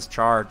Handmaidens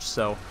charge.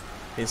 So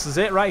this is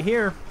it right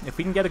here. If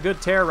we can get a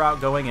good terror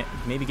route going and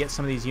maybe get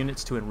some of these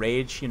units to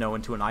enrage,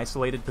 into an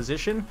isolated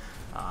position,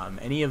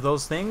 any of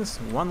those things,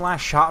 one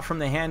last shot from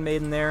the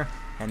Handmaiden there,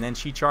 and then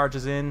she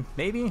charges in.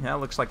 Maybe.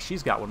 That looks like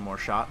she's got one more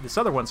shot. This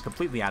other one's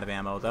completely out of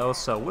ammo, though,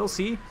 so we'll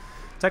see.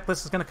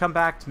 Teclis is going to come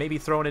back to maybe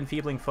throw an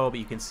enfeebling foe, but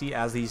you can see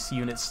as these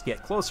units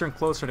get closer and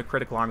closer to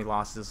critical army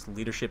losses,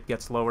 leadership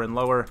gets lower and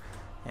lower,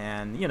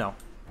 and,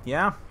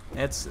 yeah,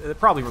 it's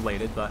probably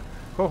related, but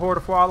Cohort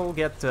of Waddle will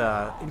get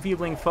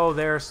enfeebling foe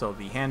there, so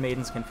the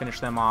Handmaidens can finish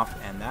them off,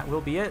 and that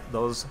will be it.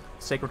 Those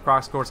Sacred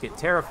Croxigors get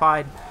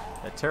terrified.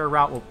 The terror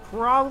route will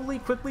probably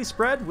quickly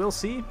spread. We'll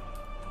see.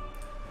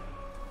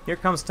 Here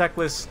comes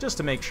Teclis, just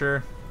to make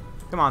sure.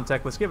 Come on,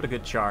 Teclis, give it a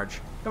good charge.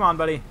 Come on,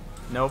 buddy.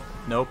 Nope,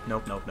 nope,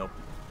 nope, nope, nope.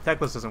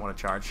 Teclis doesn't want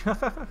to charge.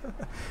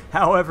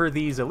 However,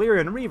 these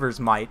Illyrian Reavers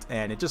might,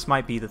 and it just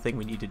might be the thing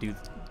we need to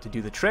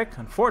do the trick.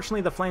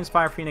 Unfortunately, the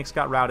Flamespire Phoenix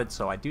got routed,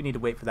 so I do need to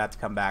wait for that to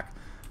come back.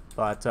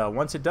 But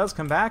once it does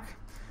come back,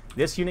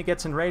 this unit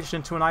gets enraged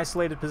into an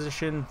isolated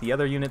position. The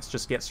other units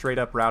just get straight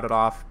up routed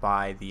off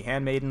by the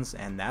Handmaidens,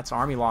 and that's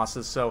army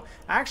losses. So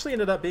actually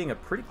ended up being a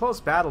pretty close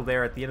battle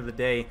there at the end of the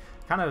day.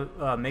 Kind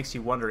of makes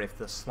you wonder if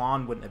the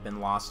Slann wouldn't have been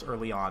lost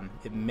early on.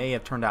 It may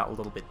have turned out a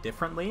little bit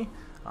differently.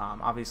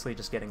 Obviously,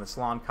 just getting the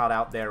Slann caught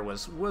out there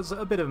was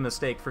a bit of a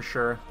mistake for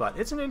sure, but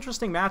it's an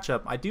interesting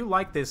matchup. I do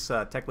like this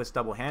Teclis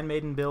double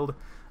Handmaiden build.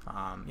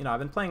 You know, I've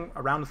been playing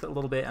around with it a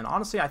little bit, and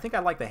honestly, I think I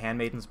like the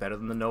Handmaidens better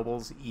than the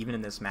Nobles, even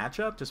in this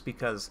matchup, just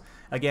because,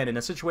 again, in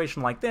a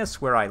situation like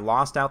this, where I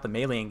lost out the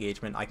melee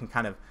engagement, I can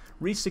kind of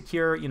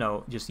re-secure, you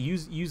know, just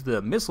use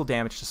the missile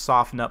damage to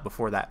soften up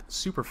before that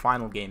super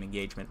final game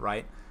engagement,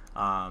 right?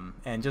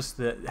 And just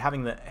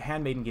having the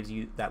Handmaiden gives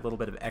you that little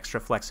bit of extra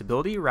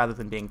flexibility rather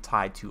than being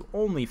tied to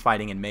only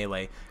fighting in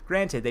melee.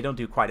 Granted, they don't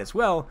do quite as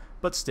well,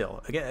 but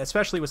still, again,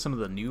 especially with some of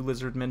the new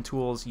Lizardmen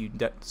tools, you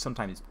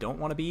sometimes don't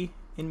want to be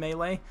in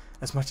melee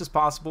as much as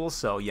possible.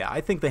 So yeah,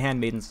 I think the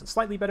Handmaiden's a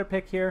slightly better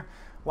pick here.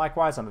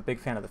 Likewise, I'm a big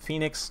fan of the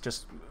Phoenix,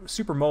 just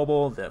super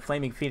mobile. The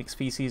Flaming Phoenix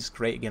species,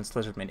 great against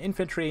Lizardmen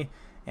infantry,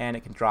 and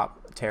it can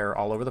drop terror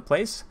all over the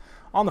place.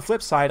 On the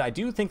flip side, I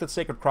do think that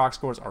Sacred Croc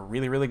scores are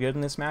really, really good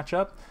in this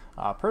matchup.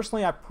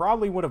 Personally, I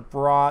probably would have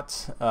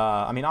brought,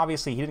 I mean,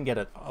 obviously he didn't get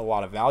a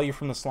lot of value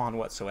from the Salon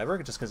whatsoever,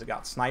 just because it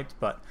got sniped,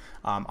 but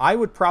I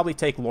would probably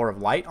take Lore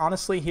of Light,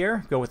 honestly,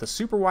 here. Go with a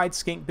super wide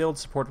skink build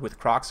supported with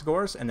Croc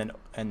scores, and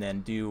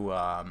then do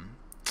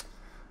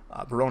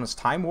Barona's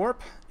Time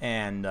Warp,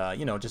 and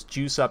you know, just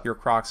juice up your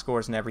Croc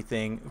scores and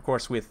everything. Of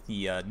course, with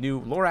the new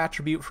lore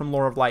attribute from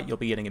Lore of Light, you'll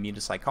be getting immune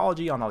to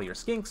psychology on all your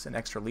skinks and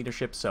extra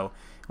leadership, so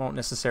you won't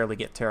necessarily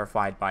get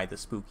terrified by the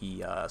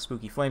spooky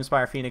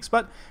Flamespire Phoenix,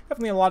 but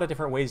definitely a lot of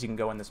different ways you can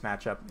go in this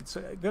matchup. It's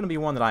going to be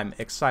one that I'm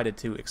excited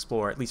to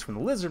explore, at least from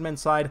the Lizardmen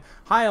side.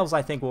 High Elves,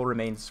 I think, will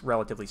remain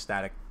relatively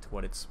static to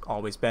what it's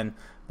always been,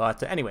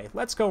 but anyway,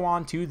 let's go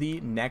on to the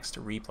next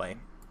replay.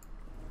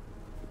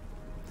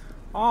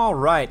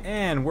 Alright,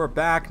 and we're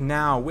back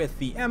now with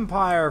the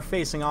Empire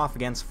facing off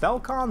against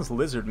Felcon's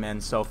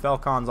Lizardmen. So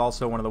Felcon's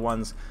also one of the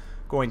ones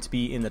going to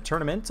be in the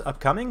tournament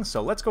upcoming.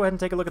 So let's go ahead and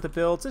take a look at the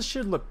builds. This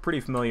should look pretty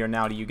familiar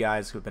now to you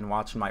guys who have been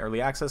watching my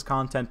early access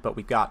content, but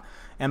we've got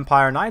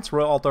Empire Knights,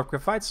 Royal Altdorf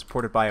Griffites,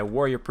 supported by a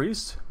Warrior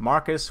Priest,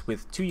 Markus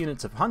with 2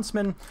 units of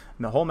Huntsmen,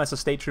 and a whole mess of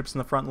State Troops in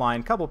the front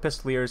line, couple of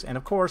Pistoliers, and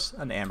of course,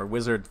 an Amber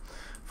Wizard.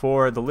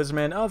 For the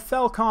Lizardmen of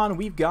Felcon,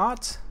 we've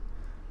got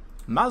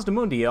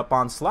Mazdamundi up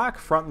on Slack,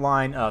 front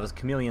line of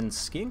Chameleon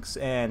Skinks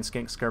and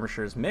Skink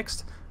Skirmishers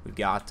mixed. We've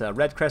got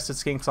Red Crested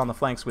Skinks on the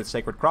flanks with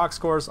Sacred Croc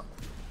scores.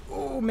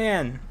 Oh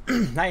man,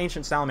 that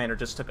Ancient Salamander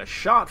just took a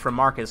shot from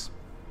Markus.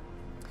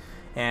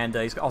 And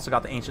he's also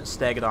got the Ancient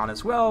Stegodon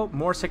as well.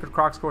 More Sacred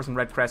Croc scores and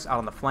Red Crest out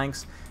on the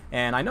flanks.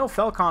 And I know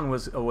Felcon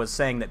was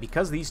saying that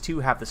because these two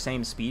have the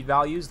same speed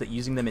values, that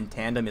using them in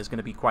tandem is going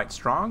to be quite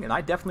strong. And I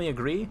definitely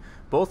agree.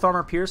 Both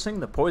armor piercing,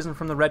 the poison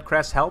from the Red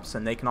Crest helps,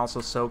 and they can also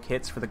soak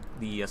hits for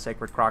the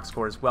Sacred Croc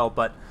score as well.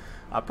 But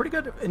a pretty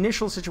good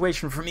initial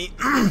situation for me,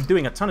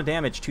 doing a ton of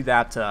damage to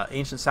that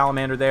Ancient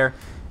Salamander there.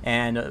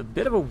 And a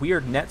bit of a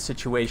weird net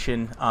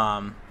situation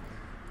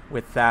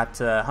with that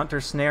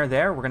Hunter Snare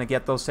there. We're going to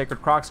get those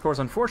Sacred Croc scores.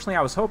 Unfortunately,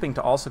 I was hoping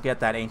to also get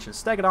that Ancient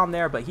Stegodon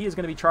there, but he is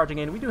going to be charging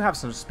in. We do have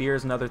some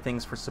spears and other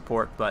things for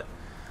support, but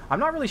I'm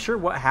not really sure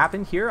what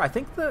happened here. I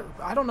think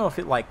I don't know if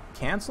it like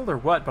canceled or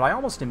what, but I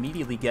almost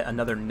immediately get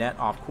another net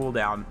off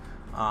cooldown.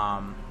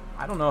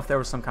 I don't know if there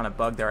was some kind of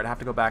bug there. I'd have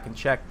to go back and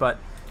check, but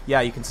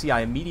yeah, you can see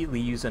I immediately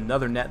used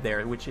another net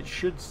there, which it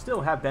should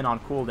still have been on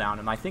cooldown,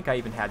 and I think I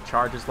even had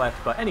charges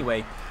left. But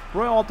anyway,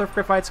 Royal Altdorf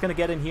Griffite's going to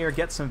get in here,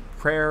 get some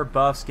prayer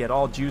buffs, get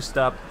all juiced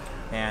up,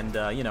 and,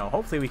 you know,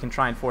 hopefully we can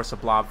try and force a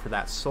blob for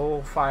that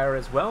Soul Fire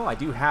as well. I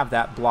do have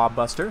that Blob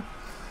Buster.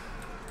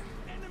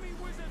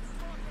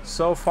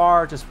 So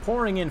far, just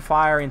pouring in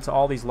fire into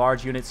all these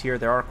large units here.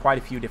 There are quite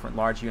a few different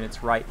large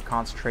units right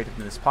concentrated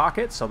in this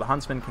pocket, so the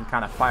Huntsman can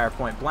kind of fire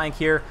point blank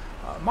here.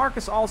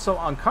 Markus also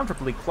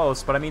uncomfortably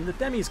close, but I mean the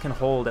Demis can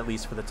hold at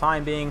least for the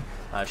time being.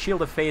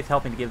 Shield of Faith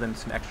helping to give them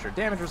some extra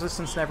damage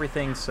resistance and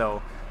everything,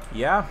 so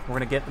yeah, we're going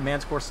to get the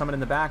Manscore Summon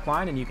in the back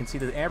line, and you can see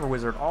the Amber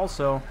Wizard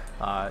also,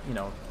 you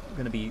know,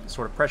 going to be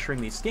sort of pressuring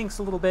these Skinks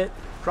a little bit,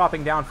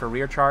 dropping down for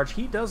rear charge.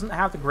 He doesn't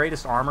have the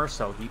greatest armor,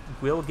 so he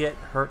will get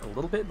hurt a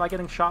little bit by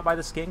getting shot by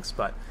the Skinks,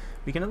 but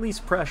we can at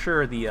least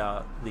pressure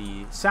the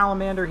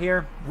Salamander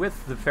here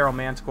with the Feral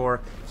Manscore,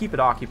 keep it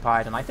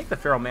occupied, and I think the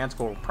Feral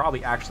Manscore will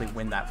probably actually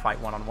win that fight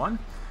one-on-one.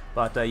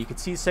 But you can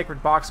see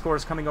Sacred Box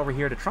scores coming over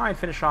here to try and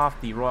finish off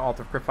the Royal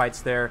Altdorf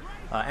Griffites there.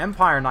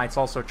 Empire Knights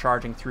also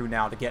charging through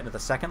now to get into the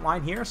second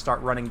line here, start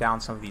running down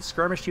some of these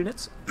skirmish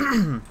units.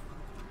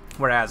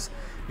 Whereas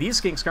these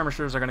Skink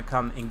Skirmishers are going to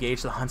come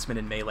engage the Huntsman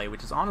in melee,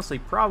 which is honestly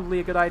probably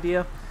a good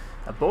idea.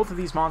 Both of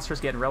these monsters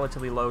getting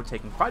relatively low,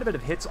 taking quite a bit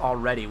of hits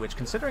already, which,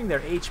 considering their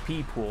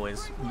HP pool,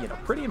 is, you know,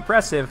 pretty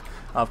impressive.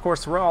 Of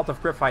course, the Royal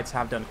Altdorf Griffites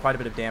have done quite a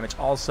bit of damage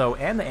also,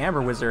 and the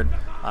Amber Wizard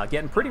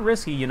getting pretty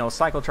risky, you know,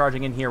 cycle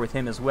charging in here with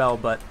him as well,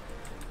 but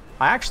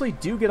I actually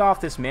do get off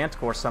this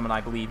Manticore Summon,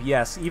 I believe.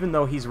 Yes, even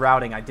though he's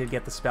routing, I did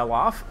get the spell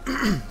off.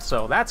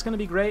 So that's going to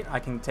be great. I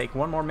can take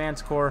one more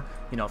Manticore,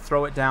 you know,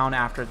 throw it down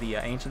after the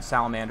Ancient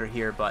Salamander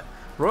here. But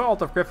Royal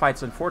Altdorf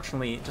Griffites,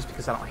 unfortunately, just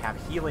because I don't have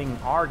healing,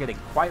 are getting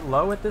quite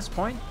low at this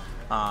point.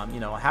 You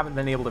know, I haven't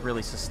been able to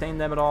really sustain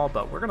them at all.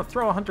 But we're going to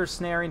throw a Hunter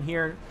Snare in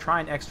here, try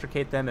and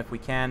extricate them if we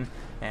can,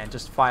 and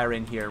just fire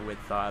in here with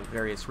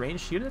various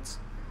ranged units.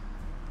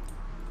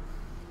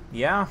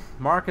 Yeah,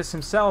 Marcus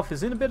himself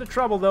is in a bit of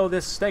trouble, though.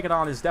 This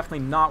Stegodon is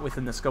definitely not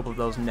within the scope of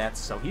those nets,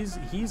 so he's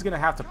going to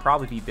have to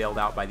probably be bailed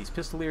out by these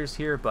Pistoliers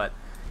here, but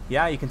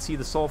yeah, you can see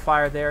the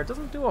Soulfire there. It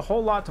doesn't do a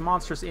whole lot to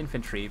monstrous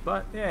infantry,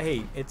 but yeah,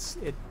 hey,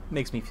 it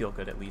makes me feel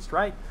good at least,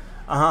 right?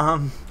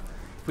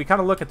 If we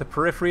kind of look at the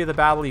periphery of the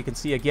battle, you can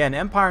see again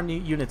Empire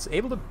units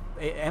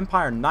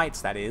Empire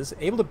Knights, that is,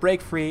 able to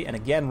break free and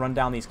again run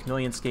down these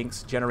Chameleon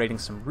Skinks, generating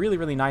some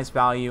really nice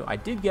value. I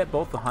did get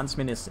both the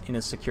Huntsman in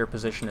a secure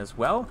position as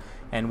well,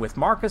 and with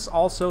Marcus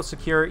also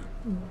secure,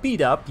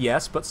 beat up,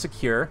 yes, but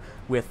secure,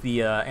 with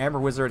the Amber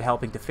Wizard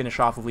helping to finish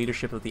off the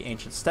leadership of the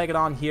Ancient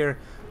Stegodon here.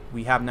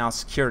 We have now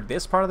secured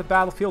this part of the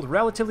battlefield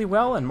relatively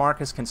well, and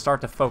Marcus can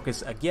start to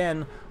focus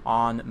again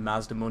on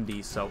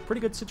Mazdamundi. So pretty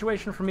good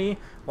situation for me.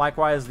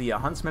 Likewise, the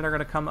Huntsmen are going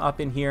to come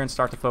up in here and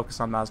start to focus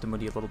on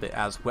Mazdamundi a little bit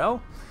as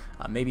well.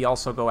 Maybe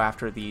also go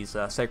after these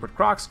Sacred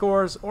Croc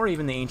scores, or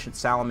even the Ancient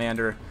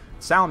Salamander.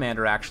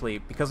 Salamander, actually,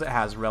 because it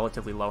has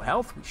relatively low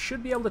health, we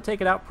should be able to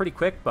take it out pretty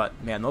quick, but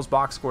man, those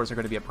box scores are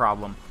going to be a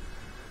problem.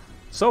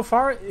 So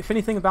far, if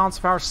anything, the balance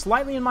of power is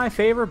slightly in my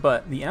favor,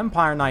 but the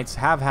Empire Knights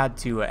have had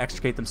to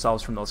extricate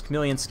themselves from those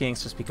Chameleon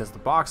Skinks just because the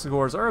box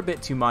scores are a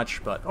bit too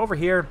much. But over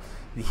here,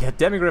 the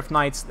Demigryph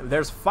Knights,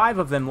 there's 5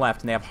 of them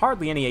left, and they have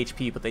hardly any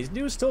HP, but they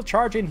do still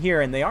charge in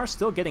here, and they are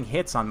still getting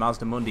hits on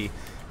Mazdamundi.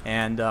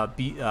 And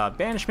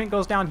Banishment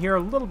goes down here, a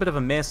little bit of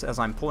a miss as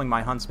I'm pulling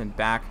my Huntsman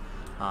back.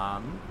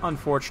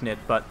 Unfortunate,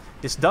 but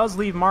this does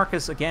leave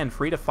Marcus, again,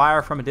 free to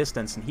fire from a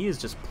distance, and he is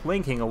just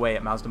plinking away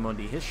at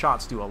Mazdamundi. His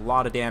shots do a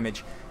lot of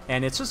damage,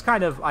 and it's just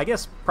kind of, I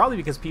guess, probably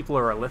because people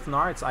are ALITH,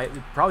 I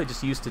probably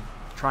just used to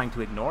trying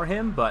to ignore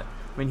him, but,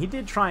 I mean, he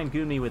did try and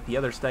goon me with the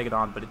other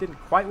Stegodon, but it didn't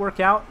quite work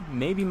out.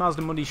 Maybe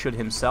Mazdamundi should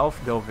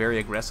himself go very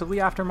aggressively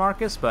after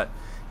Marcus, but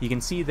you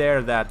can see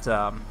there that,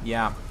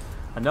 yeah,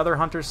 another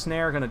Hunter's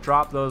Snare, going to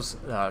drop those,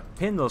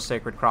 pin those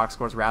Sacred Croc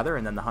scores rather,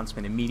 and then the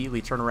Huntsmen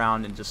immediately turn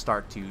around and just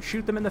start to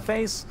shoot them in the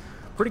face.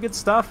 Pretty good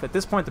stuff. At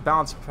this point, the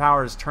balance of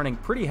power is turning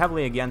pretty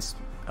heavily against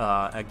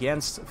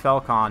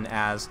Falcon,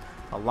 as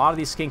a lot of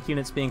these Skink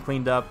units being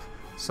cleaned up.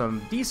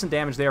 Some decent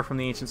damage there from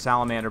the Ancient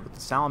Salamander, but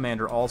the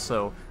Salamander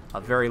also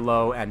very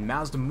low, and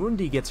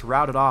Mazdamundi gets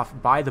routed off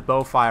by the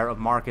bowfire of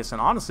Marcus,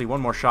 and honestly,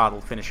 one more shot will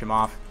finish him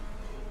off.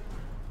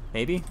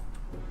 Maybe?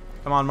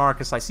 Come on,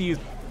 Marcus, I see you.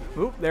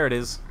 Oop, there it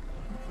is.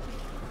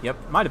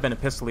 Yep, might have been a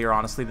Pistolier,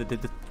 honestly, that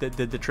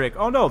did the trick.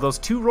 Oh no, those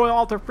 2 Royal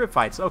Altar Crypt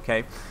Fights,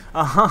 okay.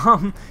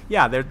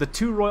 Yeah, they're the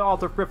 2 Royal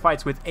Altar Crypt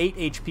Fights with 8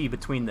 HP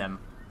between them.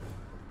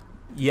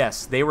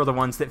 Yes, they were the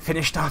ones that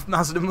finished off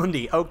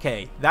Mazdamundi.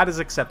 Okay, that is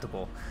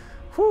acceptable.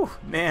 Whew,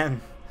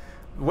 man.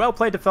 Well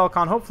played to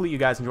Falcon. Hopefully you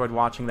guys enjoyed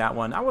watching that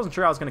one. I wasn't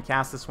sure I was going to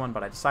cast this one,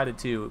 but I decided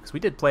to, because we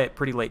did play it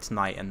pretty late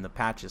tonight, and the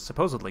patch is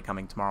supposedly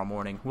coming tomorrow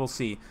morning. We'll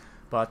see.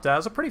 But it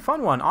was a pretty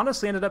fun one.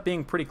 Honestly, ended up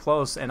being pretty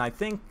close, and I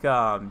think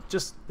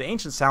just the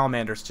Ancient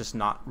Salamander is just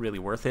not really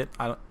worth it.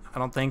 I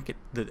don't think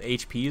the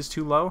HP is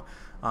too low.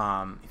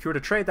 If you were to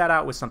trade that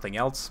out with something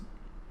else,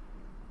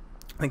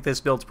 I think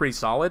this build's pretty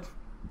solid.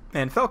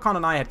 And Falcon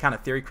and I had kind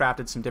of theory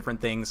crafted some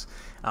different things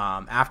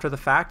after the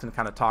fact, and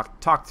kind of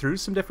talked through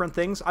some different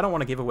things. I don't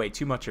want to give away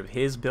too much of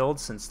his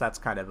build, since that's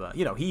kind of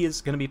you know, he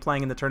is going to be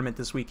playing in the tournament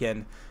this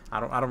weekend. I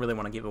don't really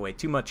want to give away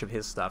too much of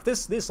his stuff.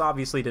 This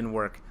obviously didn't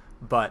work,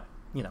 but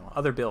you know,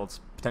 other builds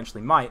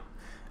potentially might.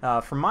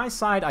 From my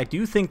side, I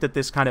do think that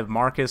this kind of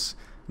Marcus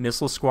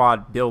Missile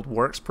Squad build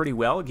works pretty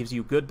well. It gives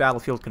you good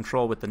battlefield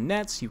control with the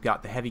nets. You've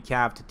got the heavy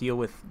cav to deal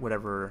with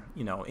whatever,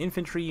 you know,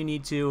 infantry you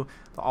need to.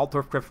 The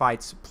Altar Crypt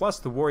Fights plus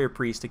the Warrior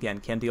Priest, again,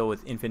 can deal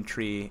with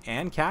infantry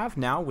and cav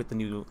now with the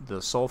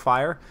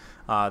Soulfire.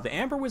 The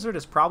Amber Wizard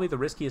is probably the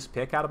riskiest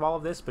pick out of all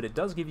of this, but it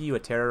does give you a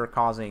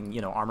terror-causing,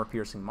 you know,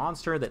 armor-piercing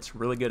monster that's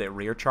really good at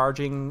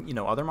rear-charging, you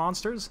know, other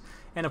monsters.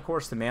 And, of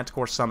course, the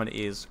Manticore Summon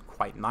is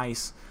quite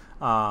nice.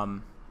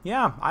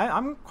 Yeah,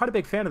 I'm quite a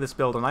big fan of this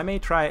build, and I may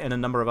try it in a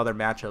number of other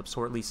matchups,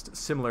 or at least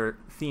similar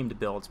themed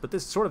builds, but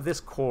this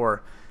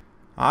core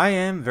I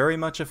am very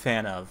much a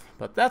fan of.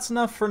 But that's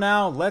enough for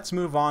now. Let's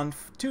move on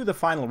to the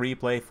final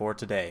replay for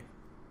today.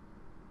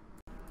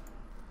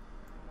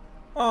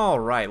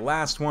 Alright,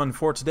 last one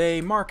for today.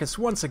 Marcus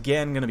once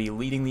again going to be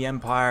leading the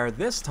Empire.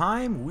 This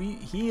time,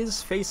 he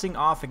is facing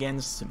off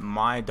against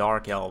my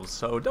Dark Elves,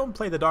 so don't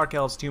play the Dark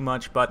Elves too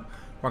much, but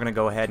we're going to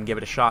go ahead and give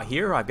it a shot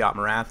here. I've got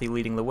Marathi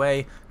leading the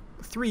way.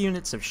 3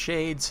 units of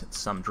Shades,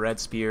 some Dread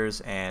Spears,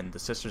 and the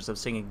Sisters of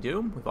Singing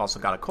Doom. We've also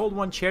got a Cold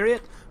One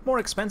Chariot, more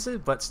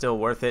expensive, but still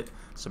worth it.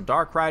 Some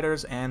Dark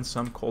Riders, and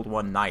some Cold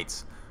One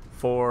Knights.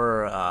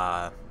 For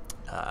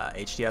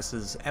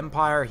HDS's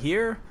Empire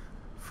here,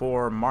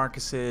 for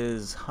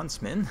Marcus's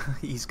Huntsman,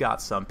 he's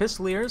got some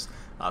Pistoliers,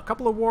 a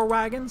couple of War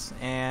Wagons,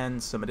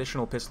 and some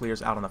additional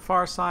Pistoliers out on the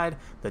far side.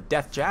 The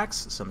Death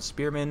Jacks, some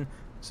Spearmen,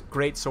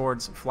 Great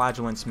Swords,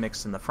 Flagellants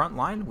mixed in the front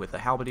line with a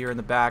Halberdier in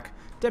the back,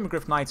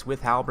 Demigryph Knights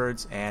with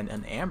Halberds, and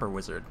an Amber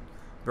Wizard.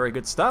 Very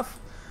good stuff.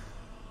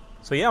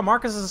 So yeah,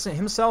 Markus is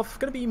himself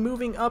going to be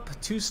moving up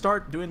to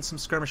start doing some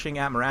skirmishing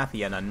at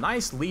Morathi, and a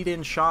nice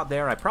lead-in shot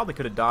there. I probably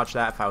could have dodged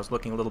that if I was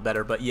looking a little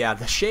better, but yeah,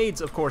 the Shades,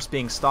 of course,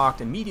 being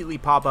stocked, immediately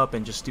pop up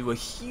and just do a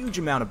huge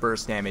amount of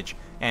burst damage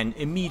and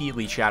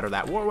immediately shatter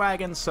that War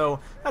Wagon,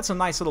 so that's a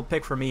nice little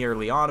pick for me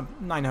early on.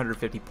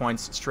 950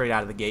 points straight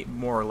out of the gate,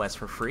 more or less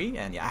for free,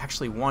 and yeah,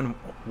 actually one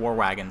War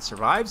Wagon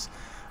survives.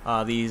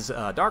 These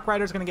Dark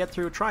Riders are going to get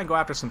through, try and go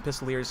after some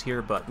Pistoliers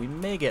here, but we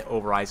may get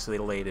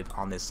over-isolated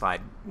on this side,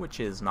 which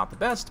is not the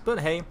best, but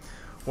hey,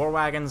 War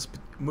Wagons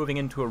moving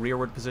into a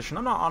rearward position.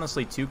 I'm not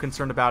honestly too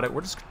concerned about it. We're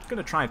just going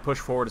to try and push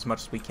forward as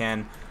much as we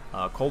can.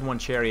 Cold One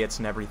Chariots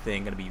and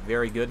everything going to be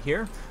very good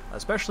here,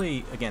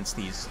 especially against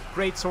these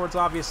Great Swords,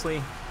 obviously.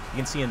 You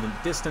can see in the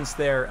distance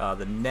there,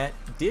 the net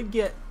did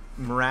get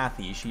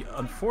Morathi. She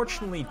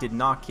unfortunately did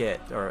not get,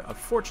 or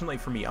fortunately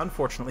for me,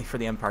 unfortunately for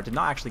the Empire, did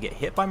not actually get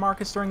hit by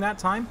Markus during that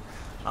time.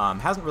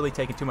 Hasn't really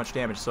taken too much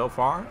damage so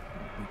far.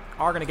 We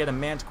are going to get a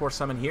Manticore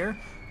summon here.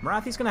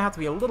 Morathi's going to have to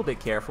be a little bit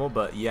careful,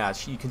 but yeah,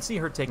 you can see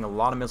her taking a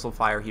lot of missile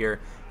fire here,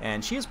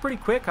 and she is pretty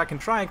quick. I can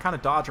try and kind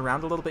of dodge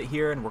around a little bit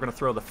here, and we're going to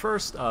throw the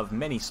first of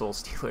many Soul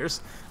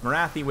Stealers.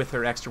 Morathi, with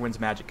her Extra Winds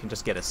magic, can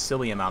just get a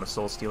silly amount of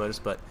Soul Stealers,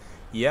 but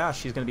yeah,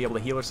 she's going to be able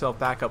to heal herself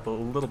back up a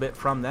little bit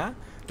from that.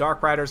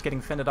 Dark Riders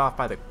getting fended off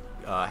by the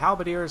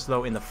Halberdiers,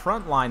 though in the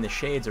front line the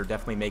Shades are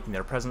definitely making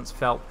their presence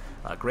felt.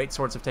 Great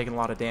Swords have taken a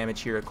lot of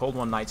damage here. Cold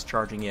One Knights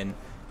charging in.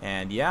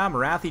 And yeah,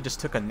 Morathi just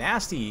took a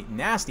nasty,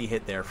 nasty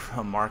hit there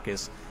from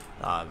Markus.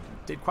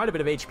 Did quite a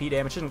bit of HP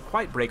damage. Didn't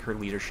quite break her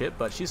leadership,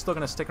 but she's still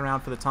going to stick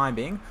around for the time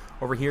being.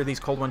 Over here, these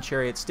Cold One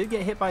Chariots did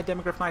get hit by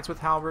Demogryph Knights with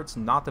halberds.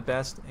 Not the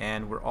best.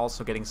 And we're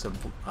also getting some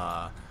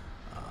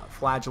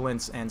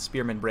Flagellants and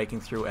Spearmen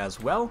breaking through as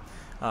well.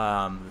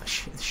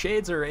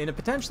 Shades are in a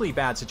potentially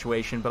bad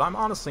situation, but I'm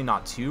honestly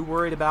not too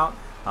worried about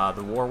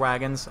the War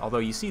Wagons, although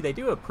you see they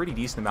do a pretty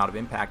decent amount of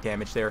impact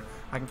damage there.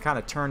 I can kind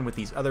of turn with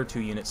these other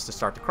two units to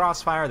start the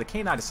crossfire. The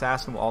K-Knight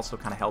Assassin will also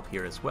kind of help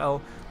here as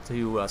well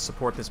to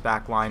support this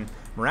back line.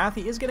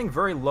 Morathi is getting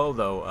very low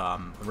though.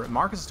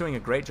 Markus is doing a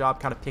great job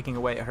kind of picking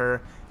away at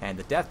her, and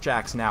the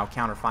Deathjacks now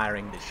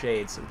counter-firing the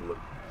Shades.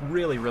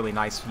 Really, really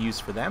nice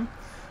use for them.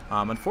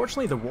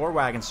 Unfortunately, the War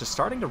Wagon's just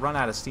starting to run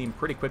out of steam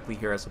pretty quickly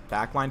here as a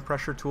backline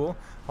pressure tool,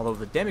 although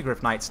the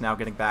Demogryph Knights now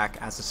getting back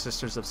as the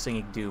Sisters of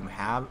Singing Doom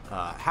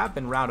have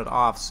been rounded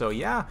off. So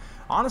yeah,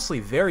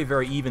 honestly, very,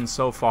 very even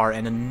so far,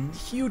 and a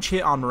huge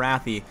hit on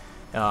Morathi.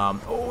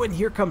 Oh, and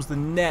here comes the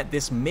net.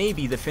 This may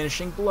be the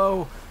finishing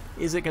blow.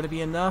 Is it going to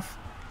be enough?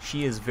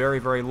 She is very,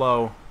 very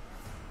low.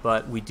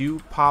 But we do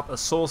pop a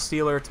Soul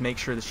Stealer to make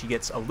sure that she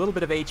gets a little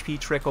bit of HP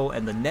trickle,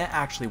 and the net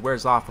actually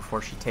wears off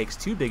before she takes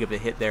too big of a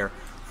hit there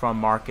from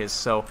Markus.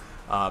 So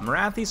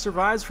Morathi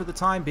survives for the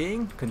time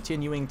being,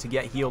 continuing to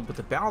get healed, but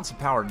the balance of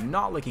power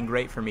not looking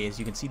great for me. As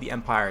you can see, the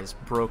Empire is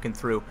broken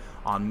through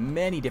on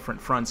many different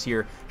fronts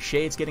here.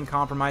 Shades getting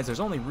compromised. There's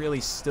only really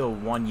still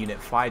one unit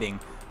fighting.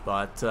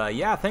 But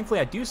yeah, thankfully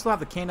I do still have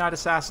the K-Knight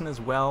Assassin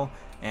as well,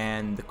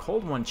 and the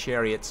Cold One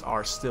Chariots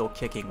are still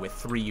kicking with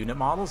 3 unit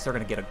models. They're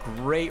going to get a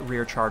great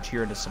rear charge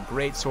here into some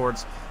Great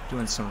Swords,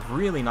 doing some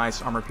really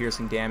nice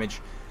armor-piercing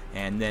damage,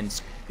 and then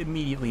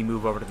immediately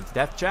move over to the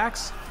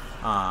Deathjacks.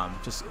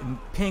 Just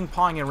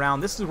ping-ponging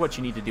around. This is what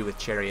you need to do with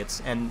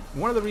Chariots, and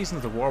one of the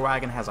reasons the War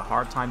Wagon has a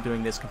hard time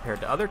doing this compared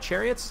to other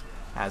Chariots,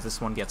 as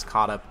this one gets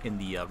caught up in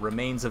the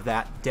remains of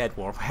that dead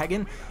War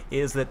Wagon,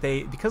 is that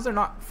because they're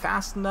not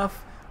fast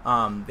enough,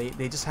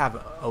 they just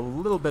have a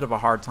little bit of a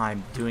hard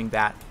time doing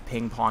that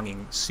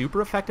ping-ponging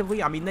super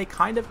effectively. I mean, they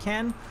kind of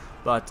can,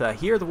 but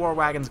here the War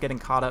Wagon's getting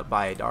caught up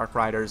by Dark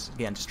Riders.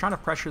 Again, just trying to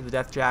pressure the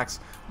Deathjacks.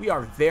 We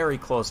are very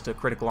close to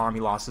critical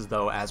army losses,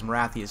 though, as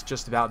Morathi is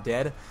just about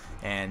dead.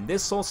 And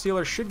this Soul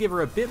Stealer should give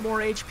her a bit more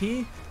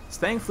HP.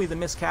 Thankfully, the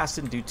miscast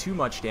didn't do too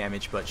much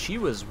damage, but she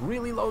was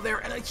really low there,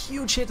 and a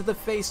huge hit to the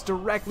face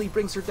directly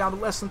brings her down to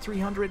less than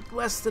 300,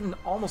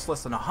 almost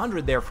less than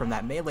 100 there from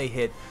that melee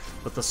hit.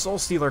 But the Soul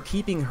Stealer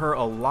keeping her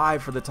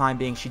alive for the time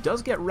being. She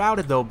does get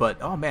routed though, but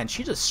oh man,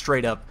 she just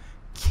straight up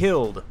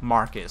killed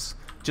Markus.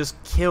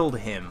 Just killed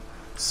him.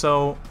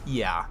 So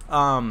yeah,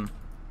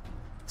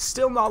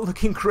 still not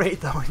looking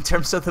great though in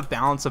terms of the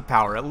balance of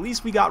power. At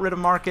least we got rid of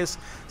Markus,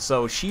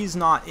 so she's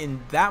not in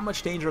that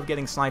much danger of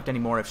getting sniped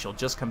anymore if she'll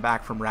just come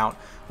back from rout.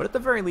 But at the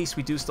very least,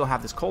 we do still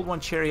have this Cold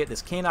One Chariot.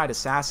 This K-Knight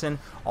Assassin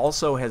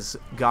also has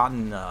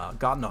gotten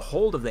a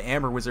hold of the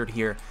Amber Wizard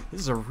here.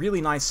 This is a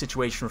really nice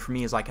situation for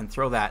me, as I can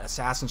throw that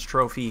Assassin's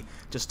Trophy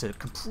just to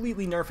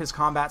completely nerf his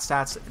combat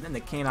stats, and then the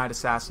K-Knight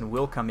Assassin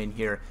will come in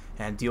here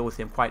and deal with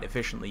him quite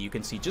efficiently. You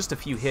can see just a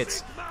few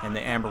hits and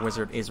the Amber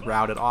Wizard is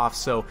routed off.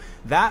 So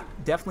that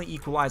definitely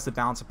equalized the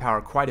balance of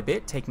power quite a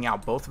bit, taking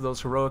out both of those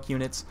heroic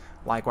units.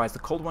 Likewise, the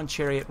Cold One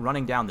Chariot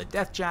running down the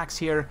Deathjacks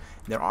here.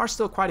 There are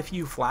still quite a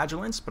few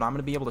Flagellants, but I'm going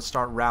to be able to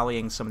start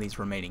rallying some of these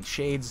remaining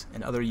Shades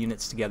and other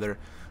units together.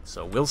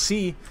 So we'll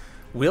see.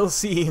 We'll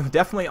see.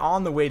 Definitely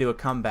on the way to a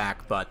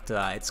comeback, but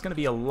it's going to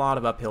be a lot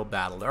of uphill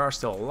battle. There are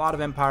still a lot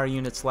of Empire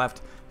units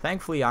left.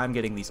 Thankfully, I'm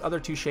getting these other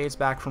 2 shades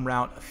back from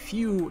route. A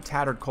few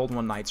tattered Cold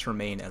One Knights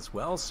remain as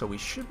well, so we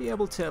should be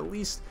able to at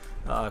least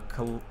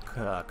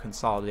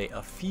consolidate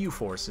a few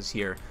forces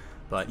here.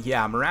 But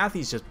yeah,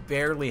 Marathi's just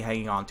barely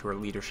hanging on to her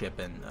leadership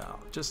and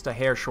just a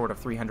hair short of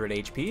 300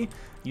 HP,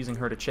 using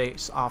her to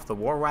chase off the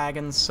war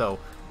wagons. So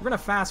we're going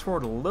to fast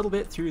forward a little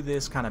bit through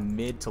this kind of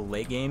mid to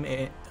late game,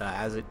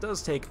 as it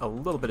does take a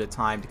little bit of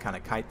time to kind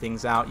of kite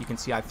things out. You can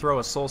see I throw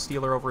a Soul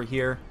Stealer over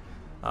here.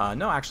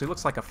 No, actually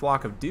looks like a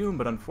Flock of Doom,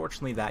 but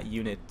unfortunately that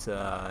unit,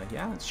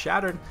 yeah, it's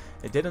shattered.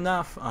 It did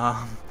enough.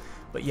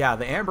 But yeah,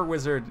 the Amber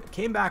Wizard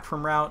came back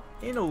from route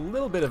in a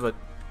little bit of a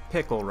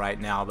pickle right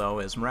now, though,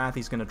 as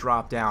Marathi's going to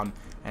drop down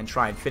and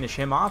try and finish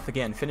him off.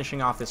 Again, finishing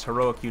off this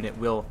heroic unit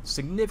will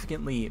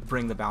significantly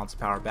bring the balance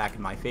power back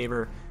in my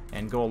favor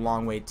and go a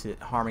long way to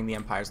harming the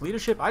Empire's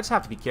leadership. I just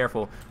have to be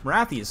careful.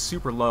 Marathi is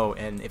super low,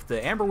 and if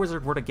the Amber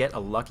Wizard were to get a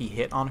lucky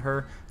hit on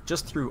her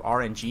just through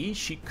RNG,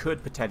 she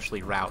could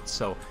potentially rout.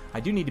 So I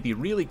do need to be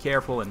really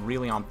careful and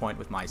really on point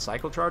with my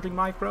cycle charging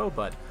micro,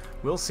 but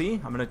we'll see.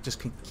 I'm going to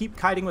just keep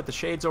kiting with the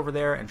shades over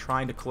there and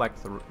trying to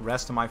collect the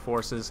rest of my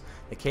forces.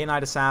 The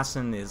K-Knight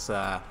Assassin is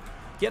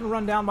getting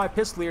run down by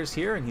Pistoliers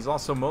here, and he's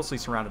also mostly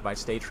surrounded by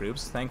state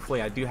troops.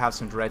 Thankfully, I do have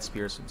some Dread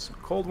Spears and some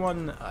Cold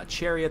One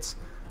Chariots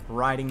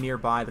riding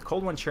nearby. The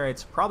Cold One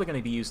Chariot's probably going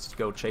to be used to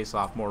go chase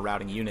off more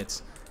routing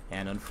units.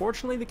 And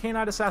unfortunately, the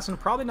K-Knight Assassin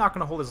probably not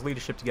going to hold his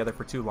leadership together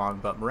for too long,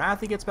 but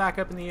Marathi gets back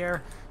up in the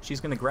air. She's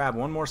going to grab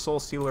one more Soul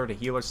Stealer to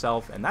heal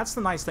herself, and that's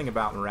the nice thing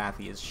about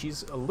Marathi, is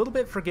she's a little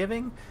bit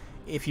forgiving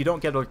if you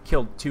don't get her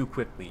killed too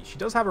quickly. She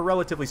does have a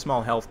relatively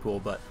small health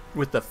pool, but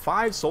with the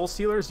 5 Soul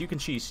Stealers, you can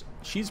she's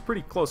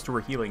pretty close to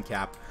her healing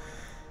cap.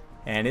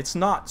 And it's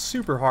not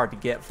super hard to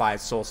get 5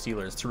 Soul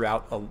Stealers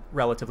throughout a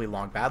relatively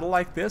long battle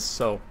like this,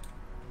 so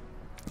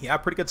yeah,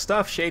 pretty good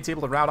stuff. Shade's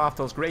able to rout off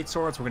those great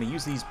swords. We're going to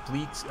use these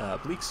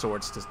bleak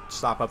swords to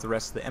stop up the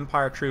rest of the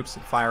Empire troops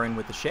and fire in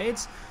with the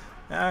Shades.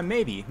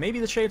 Maybe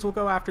the Shades will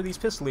go after these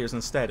Pistoliers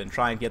instead and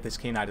try and get this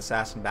K-Knight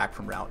Assassin back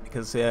from route,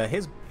 because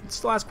his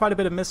still has quite a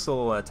bit of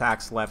missile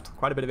attacks left,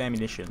 quite a bit of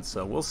ammunition,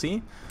 so we'll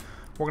see.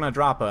 We're going to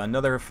drop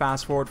another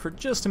fast forward for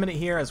just a minute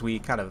here as we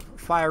kind of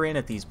fire in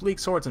at these Bleak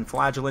Swords and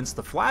Flagellants.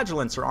 The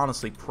Flagellants are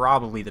honestly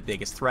probably the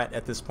biggest threat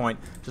at this point,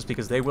 just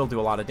because they will do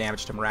a lot of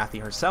damage to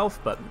Marathi herself,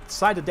 but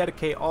decide to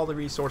dedicate all the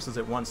resources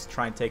at once to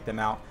try and take them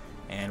out,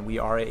 and we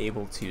are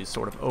able to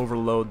sort of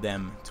overload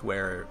them to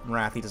where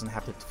Marathi doesn't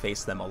have to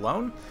face them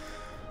alone.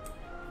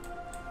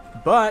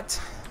 But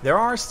there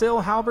are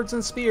still halberds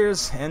and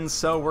spears, and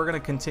so we're going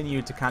to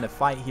continue to kind of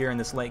fight here in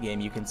this late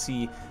game. You can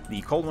see the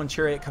Cold One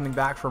Chariot coming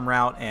back from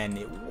route, and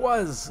it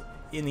was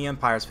in the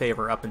Empire's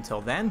favor up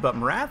until then, but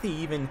Marathi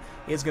even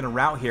is going to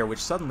rout here, which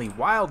suddenly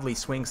wildly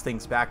swings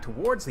things back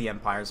towards the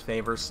Empire's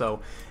favor,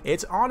 so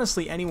it's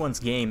honestly anyone's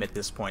game at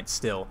this point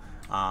still.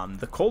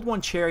 The Cold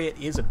One Chariot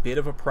is a bit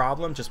of a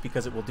problem just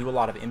because it will do a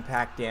lot of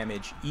impact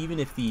damage even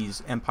if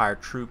these Empire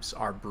troops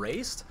are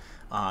braced.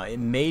 It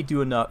may do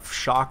enough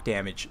shock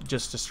damage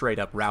just to straight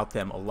up rout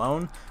them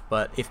alone,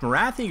 but if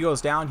Marathi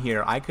goes down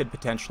here, I could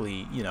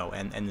potentially, you know,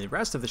 and the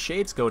rest of the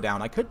Shades go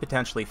down, I could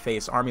potentially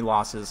face army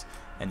losses,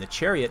 and the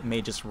Chariot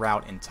may just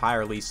rout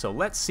entirely, so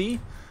let's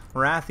see.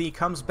 Marathi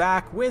comes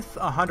back with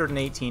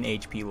 118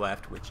 HP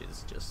left, which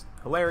is just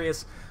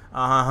hilarious.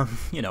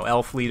 You know,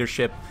 elf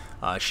leadership.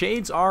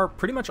 Shades are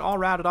pretty much all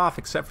routed off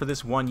except for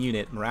this one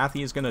unit.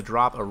 Marathi is going to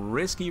drop a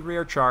risky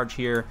rear charge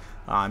here.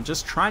 I'm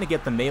just trying to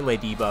get the melee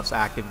debuffs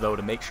active, though,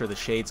 to make sure the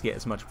Shades get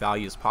as much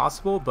value as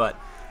possible, but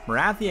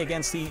Marathi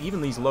against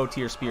even these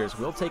low-tier spears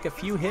will take a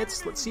few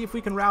hits. Let's see if we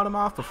can rout him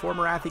off before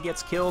Marathi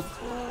gets killed.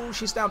 Oh,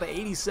 she's down to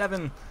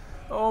 87.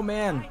 Oh,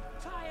 man.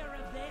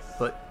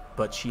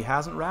 But she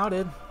hasn't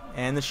routed,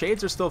 and the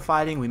Shades are still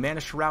fighting. We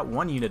managed to rout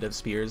one unit of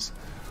spears.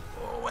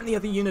 Oh, and the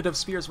other unit of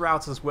spears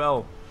routes as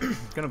well.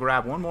 Gonna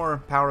grab one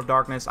more Power of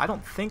Darkness. I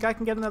don't think I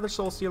can get another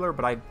Soul Stealer,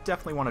 but I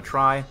definitely want to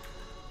try.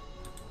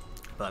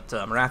 But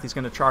Marathi's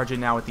gonna charge in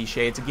now with these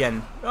Shades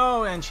again.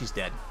 Oh, and she's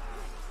dead.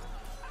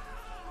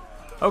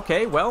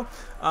 Okay, well,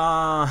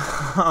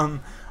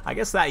 I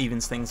guess that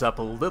evens things up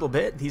a little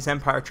bit. These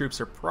Empire troops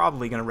are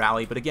probably gonna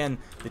rally, but again,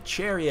 the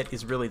Chariot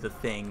is really the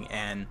thing,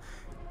 and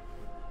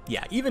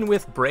yeah, even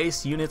with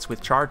brace units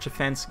with charge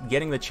defense,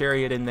 getting the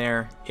Chariot in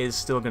there is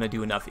still going to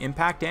do enough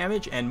impact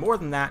damage, and more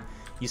than that,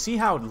 you see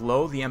how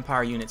low the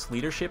Empire unit's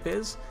leadership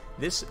is?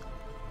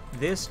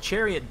 This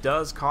Chariot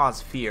does cause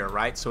fear,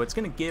 right? So it's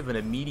going to give an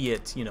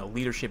immediate, you know,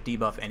 leadership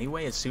debuff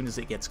anyway as soon as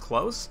it gets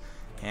close,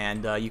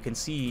 and you can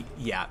see,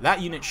 yeah,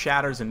 that unit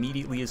shatters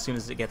immediately as soon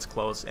as it gets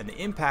close, and the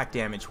impact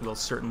damage will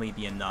certainly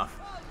be enough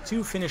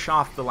to finish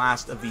off the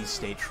last of these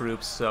state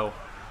troops, so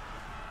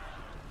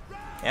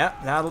Yeah,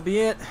 that'll be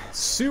it.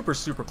 Super,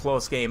 super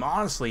close game,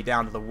 honestly,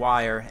 down to the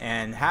wire.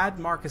 And had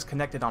Marcus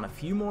connected on a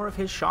few more of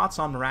his shots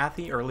on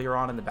Morathi earlier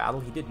on in the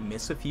battle, he did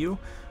miss a few.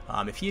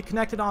 If he had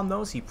connected on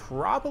those, he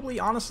probably,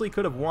 honestly,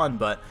 could have won,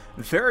 but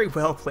very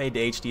well played to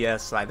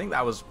HDS. I think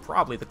that was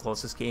probably the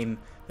closest game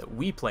that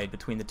we played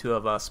between the two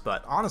of us,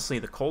 but honestly,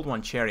 the Cold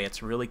One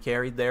Chariots really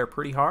carried there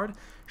pretty hard.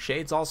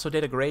 Shades also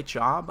did a great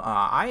job.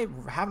 I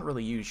haven't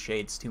really used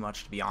Shades too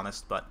much, to be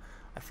honest, but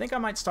I think I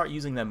might start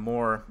using them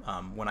more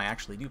when I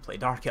actually do play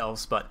Dark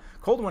Elves, but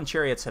Cold One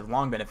Chariots have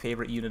long been a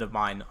favorite unit of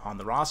mine on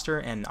the roster,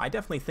 and I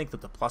definitely think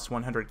that the plus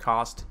 100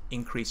 cost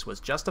increase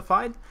was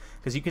justified,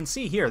 because you can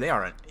see here they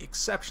are an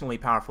exceptionally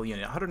powerful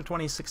unit.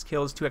 126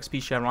 kills, 2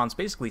 XP chevrons,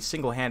 basically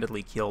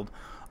single-handedly killed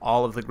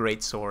all of the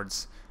great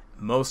swords,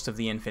 most of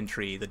the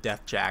infantry, the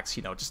death jacks,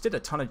 you know, just did a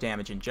ton of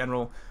damage in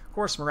general. Of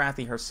course,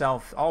 Morathi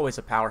herself, always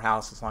a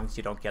powerhouse as long as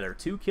you don't get her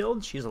too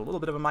killed. She's a little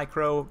bit of a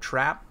micro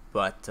trap,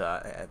 but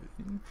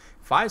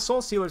 5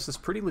 Soul Stealers is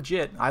pretty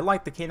legit. I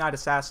like the K-Knight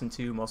Assassin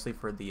too, mostly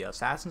for the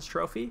Assassin's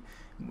Trophy.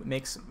 It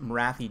makes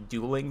Morathi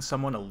dueling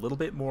someone a little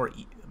bit more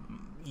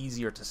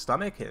easier to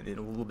stomach and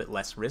a little bit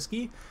less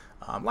risky.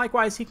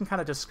 Likewise, he can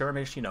kind of just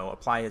skirmish, you know,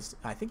 apply his...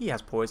 I think he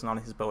has poison on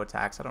his bow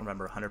attacks. I don't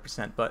remember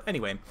 100%. But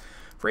anyway,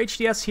 for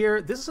HDS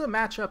here, this is a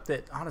matchup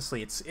that,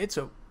 honestly, it's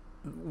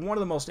one of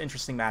the most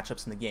interesting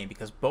matchups in the game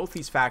because both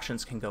these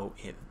factions can go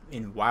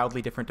in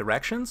wildly different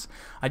directions.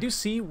 I do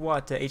see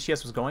what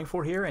HDS was going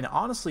for here, and it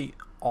honestly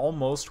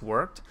almost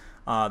worked.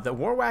 The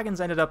War Wagons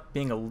ended up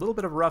being a little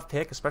bit of a rough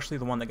pick, especially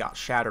the one that got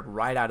shattered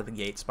right out of the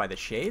gates by the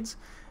Shades.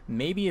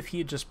 Maybe if he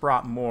had just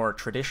brought more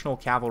traditional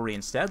cavalry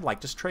instead,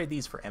 like just trade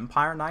these for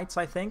Empire Knights,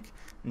 I think,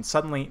 and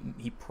suddenly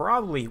he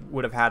probably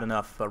would have had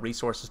enough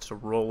resources to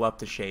roll up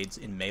the Shades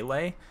in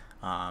melee.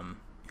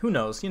 Who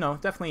knows? You know,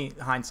 definitely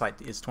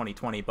hindsight is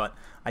 20/20, but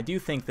I do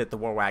think that the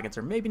War Wagons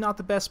are maybe not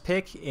the best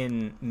pick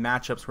in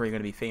matchups where you're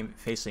going to be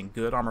facing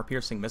good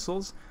armor-piercing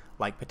missiles,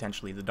 like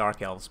potentially the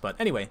Dark Elves. But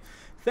anyway,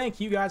 thank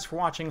you guys for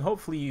watching.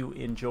 Hopefully you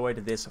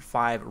enjoyed this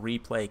 5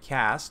 replay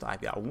cast. I've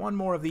got one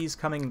more of these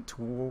coming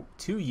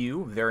to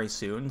you very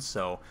soon,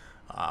 so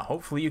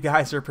hopefully you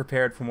guys are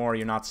prepared for more.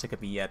 You're not sick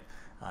of me yet.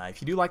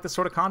 If you do like this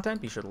sort of content,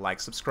 be sure to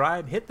like,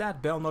 subscribe, hit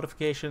that bell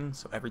notification,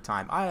 so every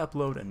time I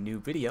upload a new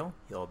video,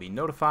 you'll be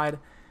notified.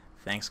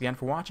 Thanks again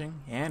for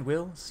watching, and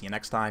we'll see you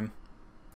next time.